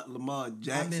now. start Lamar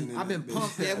Jackson. I've been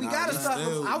pumped. Yeah, we Nah, gotta that's start.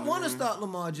 still, I want to man. start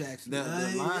Lamar Jackson. The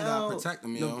line gotta protect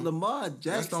him, yo. Lamar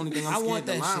Jackson. That's the only thing I'm I scared. want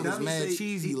The that line shit. was Let me mad say,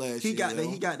 cheesy last year. He yo.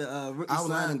 got the rookie Our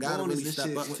line sign gotta bonus really and step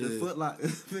shit up with to the it. foot lock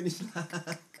finish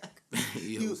line.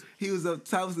 Yo. He was up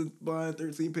Thompson buying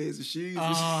 13 pairs of shoes.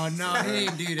 Oh no, he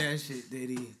ain't do that shit, did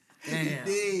he? Damn.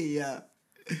 Yeah.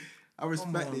 I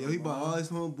respect on, it. Yo. He Lamar. bought all his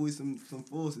homeboys some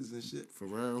forces and shit. For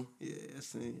real. Yeah,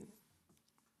 that's it.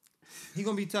 He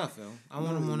gonna be tough, yo. I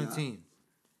want him on the nah. team.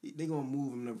 They gonna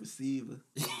move him to receiver.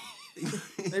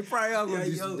 They probably are gonna Yeah,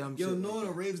 do some dumb shit. knowing like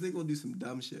the Ravens, they gonna do some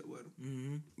dumb shit with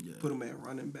him. Mm-hmm. Yeah. Put him at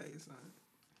running back or something.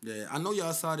 Yeah, I know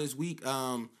y'all saw this week.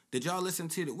 Did y'all listen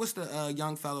to what's the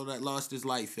young fellow that lost his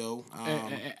life, yo?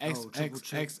 triple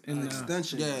check.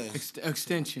 Extension. Yeah.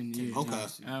 Extension. Yeah. Okay.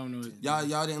 I don't know.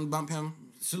 Y'all didn't bump him?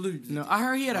 Salute. No, I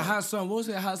heard he had a hot song. What was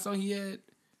that hot song he had?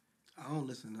 I don't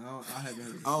listen. I haven't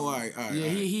heard. Oh, all right. Yeah,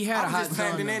 he had I a was hot just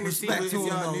song. tapping in though. to see Respect if to him,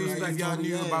 y'all though. knew, Respect if y'all to him.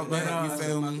 knew Yeah, about that. yeah, You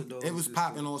feel yeah. me? It was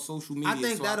popping on social media. I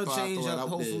think so that'll thought I'd change throw it up. out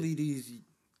there. Hopefully these.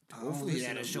 Hopefully listen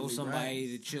that'll to show Billy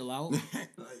somebody to chill out. I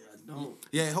don't.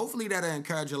 Yeah, hopefully that'll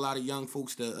encourage a lot of young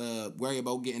folks to worry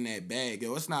about getting that bag.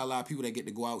 Yo, it's not a lot of people that get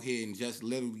to go out here and just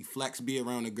literally flex, be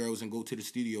around the girls, and go to the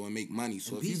studio and make money.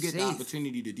 So And if be you get the safe.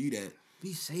 opportunity to do that,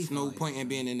 Be safe. there's no out point here. in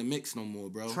being in the mix no more,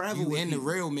 bro. Travel you with in people.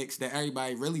 the real mix that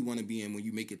everybody really want to be in when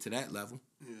you make it to that level.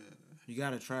 You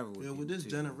gotta travel with. Yeah, with people, this too.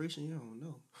 generation, you don't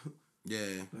know.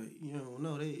 Yeah. Like, you don't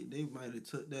know, they might have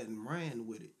took that and ran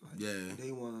with it. Like, Yeah.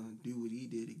 they want to do what he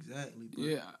did exactly. But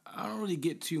Yeah, I don't really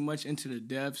get too much into the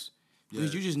depths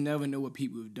because you just never know what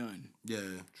people have done. Yeah. You True.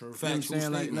 know what I'm Factual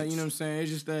saying? Like, statements. you know what I'm saying?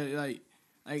 It's just that,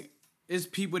 like it's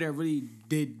people that really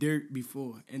did dirt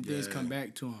before and things come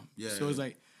back to them. Yeah. So it's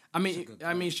like, I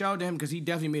mean, shout out to him because he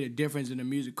definitely made a difference in the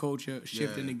music culture,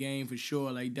 shifting the game for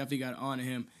sure. Like, definitely got to honor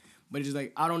him. But it's just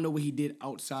like, I don't know what he did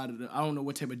outside of I don't know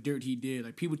what type of dirt he did.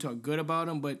 Like, people talk good about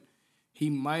him, but he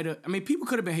might have, I mean, people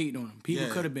could have been hating on him. People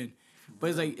could have been. But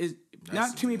it's like,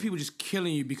 not too many people just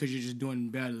killing you because you're just doing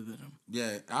better than them.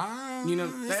 Yeah. You know,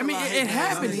 I mean, it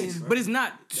happens, but it's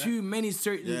not too many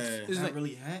certain. Yeah. It's that like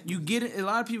really happened. you get it. A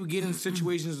lot of people get in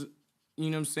situations, you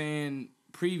know what I'm saying,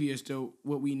 previous to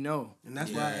what we know. And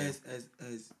that's why,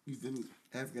 as you feel me,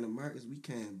 African Americans, we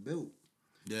can't build.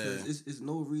 Yeah. Because it's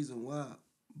no reason why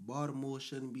Baltimore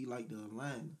shouldn't be like the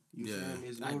Atlanta. You feel me?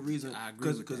 It's no reason. I agree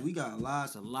with Because that. we got a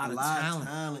lot of of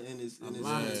talent in this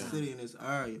city, in this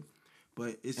area.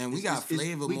 But We got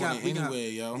flavor more than anywhere,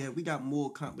 yo. Yeah, we got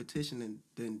more competition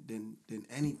than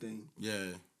anything. Yeah.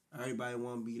 Everybody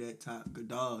want to be that top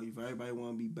dog. If everybody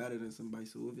want to be better than somebody,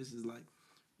 so if this is like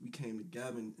we came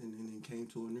together and came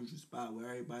to a neutral spot where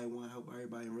everybody want to help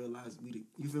everybody and realize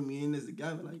you feel me, in this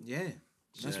together, like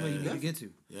That's where you need to get to.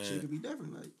 Yeah. shit could be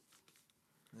different, like.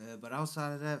 Yeah, but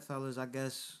outside of that, fellas, I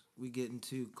guess we getting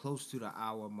too close to the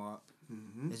hour mark.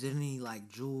 Mm-hmm. Is there any like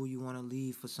jewel you want to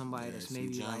leave for somebody that's some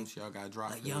maybe gems like y'all got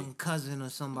dropped a for young me. cousin or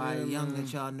somebody Yeah, young man.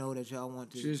 that y'all know that y'all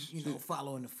want to Just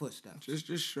follow in the footsteps?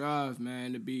 Just strive,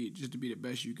 man, to be the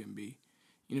best you can be.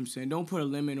 You know what I'm saying? Don't put a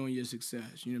limit on your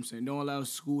success. You know what I'm saying? Don't allow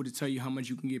school to tell you how much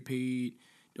you can get paid.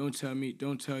 Don't let,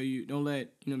 you know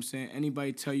what I'm saying,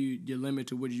 anybody tell you your limit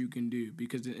to what you can do.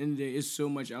 Because at the end of the day, it's so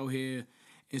much out here,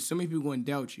 and so many people going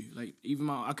to doubt you. Like, even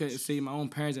I could say my own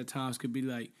parents at times could be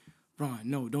like, Ron,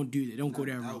 no, don't do that. Don't go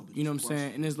that route. You know what I'm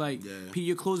saying? And it's like,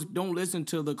 don't listen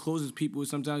to the closest people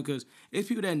sometimes, because it's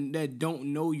people that don't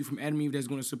know you from Adam Eve that's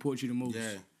going to support you the most.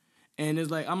 Yeah. And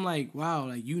it's like, I'm like, wow,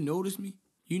 like, you noticed me?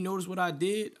 You noticed what I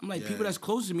did? I'm like, people that's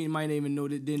close to me might not even know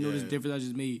that didn't know this difference I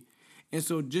just made. And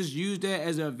so just use that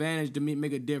as an advantage to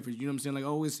make a difference. You know what I'm saying? Like I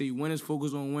always say, winners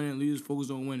focus on winning, losers focus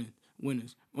on winning.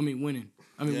 Winners.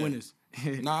 Winners.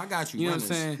 No, I got you. You know what I'm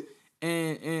saying?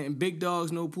 And big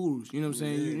dogs, no poodles. You know what I'm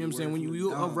saying? You know what I'm saying? When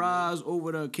you arise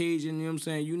over the occasion, you know what I'm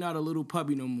saying? You're not a little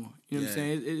puppy no more. You know what I'm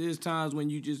saying? It is times when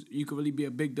you could really be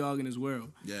a big dog in this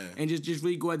world. Yeah. And just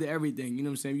really go after everything. You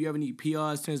know what I'm saying? If you ever need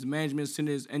PRs, tennis management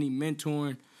centers, any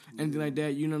mentoring, anything like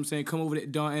that, you know what I'm saying? Come over to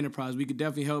Dawn Enterprise. We could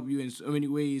definitely help you in so many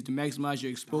ways to maximize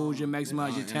your exposure,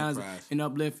 maximize your talents, and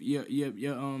uplift your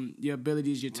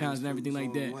abilities, your talents, and everything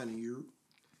like that.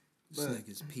 This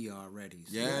nigga's PR ready.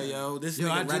 So. Yeah, yo, this I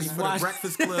nigga ready just for the watched-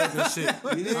 Breakfast Club and shit.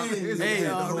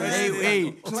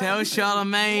 Hey, tell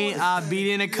Charlamagne I'll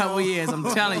beat in a couple years. I'm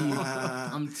telling you.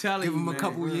 Give him man. a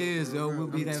couple years, yo. We'll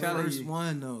be that telling first you.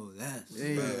 one, though. That's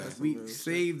Hey, we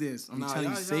save this. I'm telling you,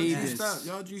 y'all save juiced this. up.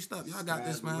 Y'all juiced up. Y'all got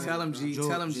this, man. Tell him, G.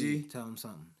 Tell him, G. Tell him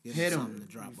something. Give Hit him him. something to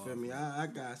drop You off. feel me? I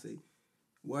gotta say,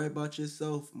 worry about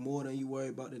yourself more than you worry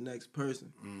about the next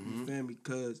person. You feel me?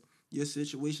 Because your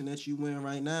situation that you in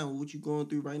right now, what you going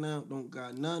through right now, don't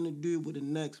got nothing to do with the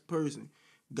next person.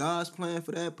 God's plan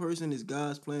for that person is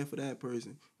God's plan for that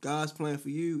person. God's plan for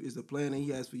you is the plan that he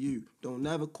has for you. Don't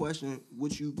never question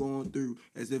what you going through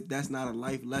as if that's not a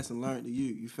life lesson learned to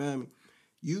you. You feel me?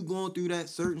 You going through that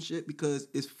certain shit because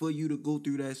it's for you to go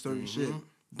through that certain shit.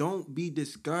 Don't be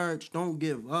discouraged. Don't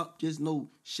give up. Just know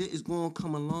shit is going to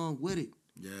come along with it.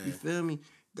 Yeah. You feel me?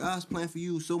 God's plan for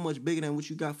you is so much bigger than what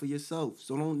you got for yourself.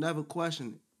 So don't never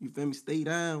question it. You feel me? Stay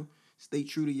down. Stay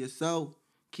true to yourself.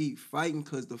 Keep fighting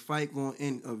because the fight going to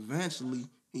end eventually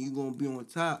and you're going to be on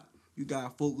top. You got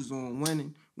to focus on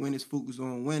winning. Winners focus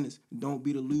on winners. Don't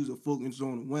be the loser. Focus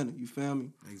on the winner. You feel me?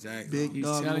 Exactly. Big He's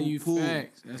dog, telling no you pool.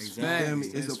 facts. That's Exactly. You feel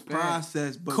facts. me? It's That's a facts.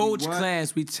 process, but Coach what?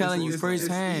 class, we telling you You hear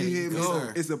firsthand. me?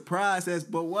 Go. It's a process,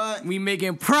 but what? We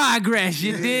making progress,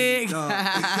 you dig? Dog.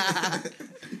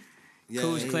 Yeah.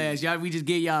 Coach class, y'all. We just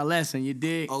get y'all a lesson, you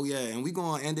dig? Oh, yeah, and we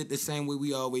going to end it the same way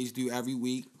we always do every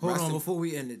week. Hold Rest on, in- before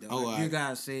we end it, though. Oh, You alright.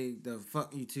 gotta say the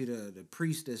fuck you to the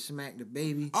priest that smacked the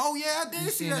baby. Oh, yeah, I did You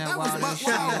see seen that. That was wild buck shit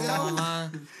that wild, was yo.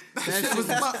 online? That shit shit was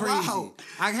was buck crazy. wild.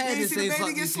 I had You to see say the baby fuck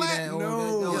get you to slapped? that.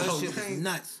 No. That Yo, shit was can't-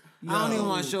 nuts. I don't even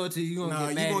want to show it to you. You gonna Nah, get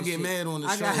you mad. gonna and get shit. mad on the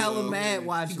I show, got hella yo. mad He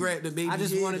watching. grabbed the baby I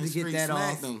just head wanted and to get straight that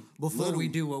off smacked him. before we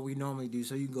Little. do what we normally do.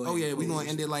 So you can go. Oh, ahead yeah, and we close going to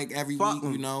end this it like every Fuck week,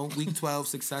 'em. you know. Week 12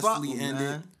 successfully Fuck 'em, ended.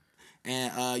 man.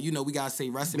 And, you know, we got to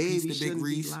say rest in Baby peace to Big shouldn't be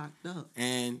Reese. locked up.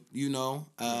 And, you know,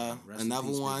 Rest in another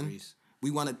peace, Big one. Reese. We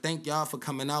want to thank y'all for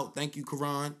coming out. Thank you,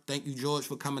 Karan. Thank you, George,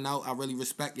 for coming out. I really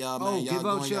respect y'all, man. Oh, Y'all give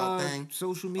out doing y'all y'all thing.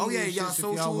 social media. Oh, yeah, y'all shit,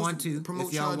 socials. if y'all want to. Promote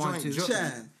if y'all y'all want joint.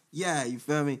 to. Yeah, you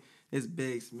feel me? It's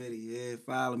Big Smitty. Yeah,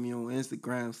 follow me on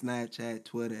Instagram, Snapchat,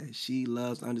 Twitter at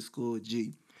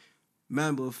SheLoves_G.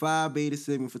 Member of Phi Beta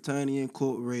Sigma Fraternity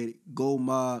Incorporated. Go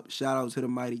Mob. Shout out to the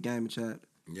Mighty Gaming Chapter.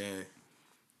 Yeah.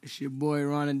 It's your boy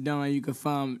Ron and Don. You can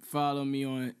follow me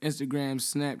on Instagram,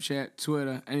 Snapchat,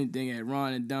 Twitter, anything at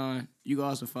Ron and Don. You can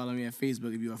also follow me at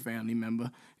Facebook if you're a family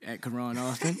member at Karan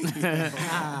Austin.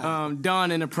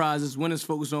 Don Enterprises, winners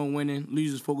focus on winning,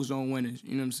 losers focus on winners.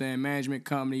 You know what I'm saying? Management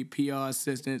company, PR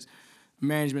assistance,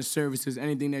 management services,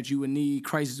 anything that you would need,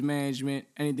 crisis management,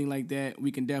 anything like that, we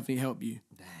can definitely help you.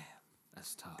 Damn,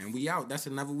 that's tough. And we out. That's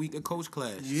another week of Coach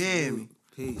Class. Yeah, me.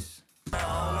 Peace. They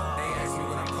ask me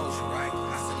what I'm coaching, right?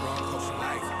 I said, bro, I'm coaching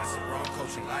life. I said, bro, I'm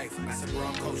coaching life. I said, bro,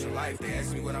 I'm coaching life. They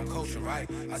ask me what I'm coaching, right?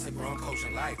 I said, bro, I'm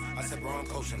coaching life. I said, bro, I'm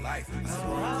coaching life. I said,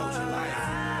 bro, I'm coaching life.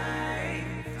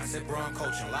 I said, bro, I'm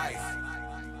coaching life.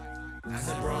 I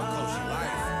said, bro, I'm coaching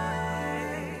life.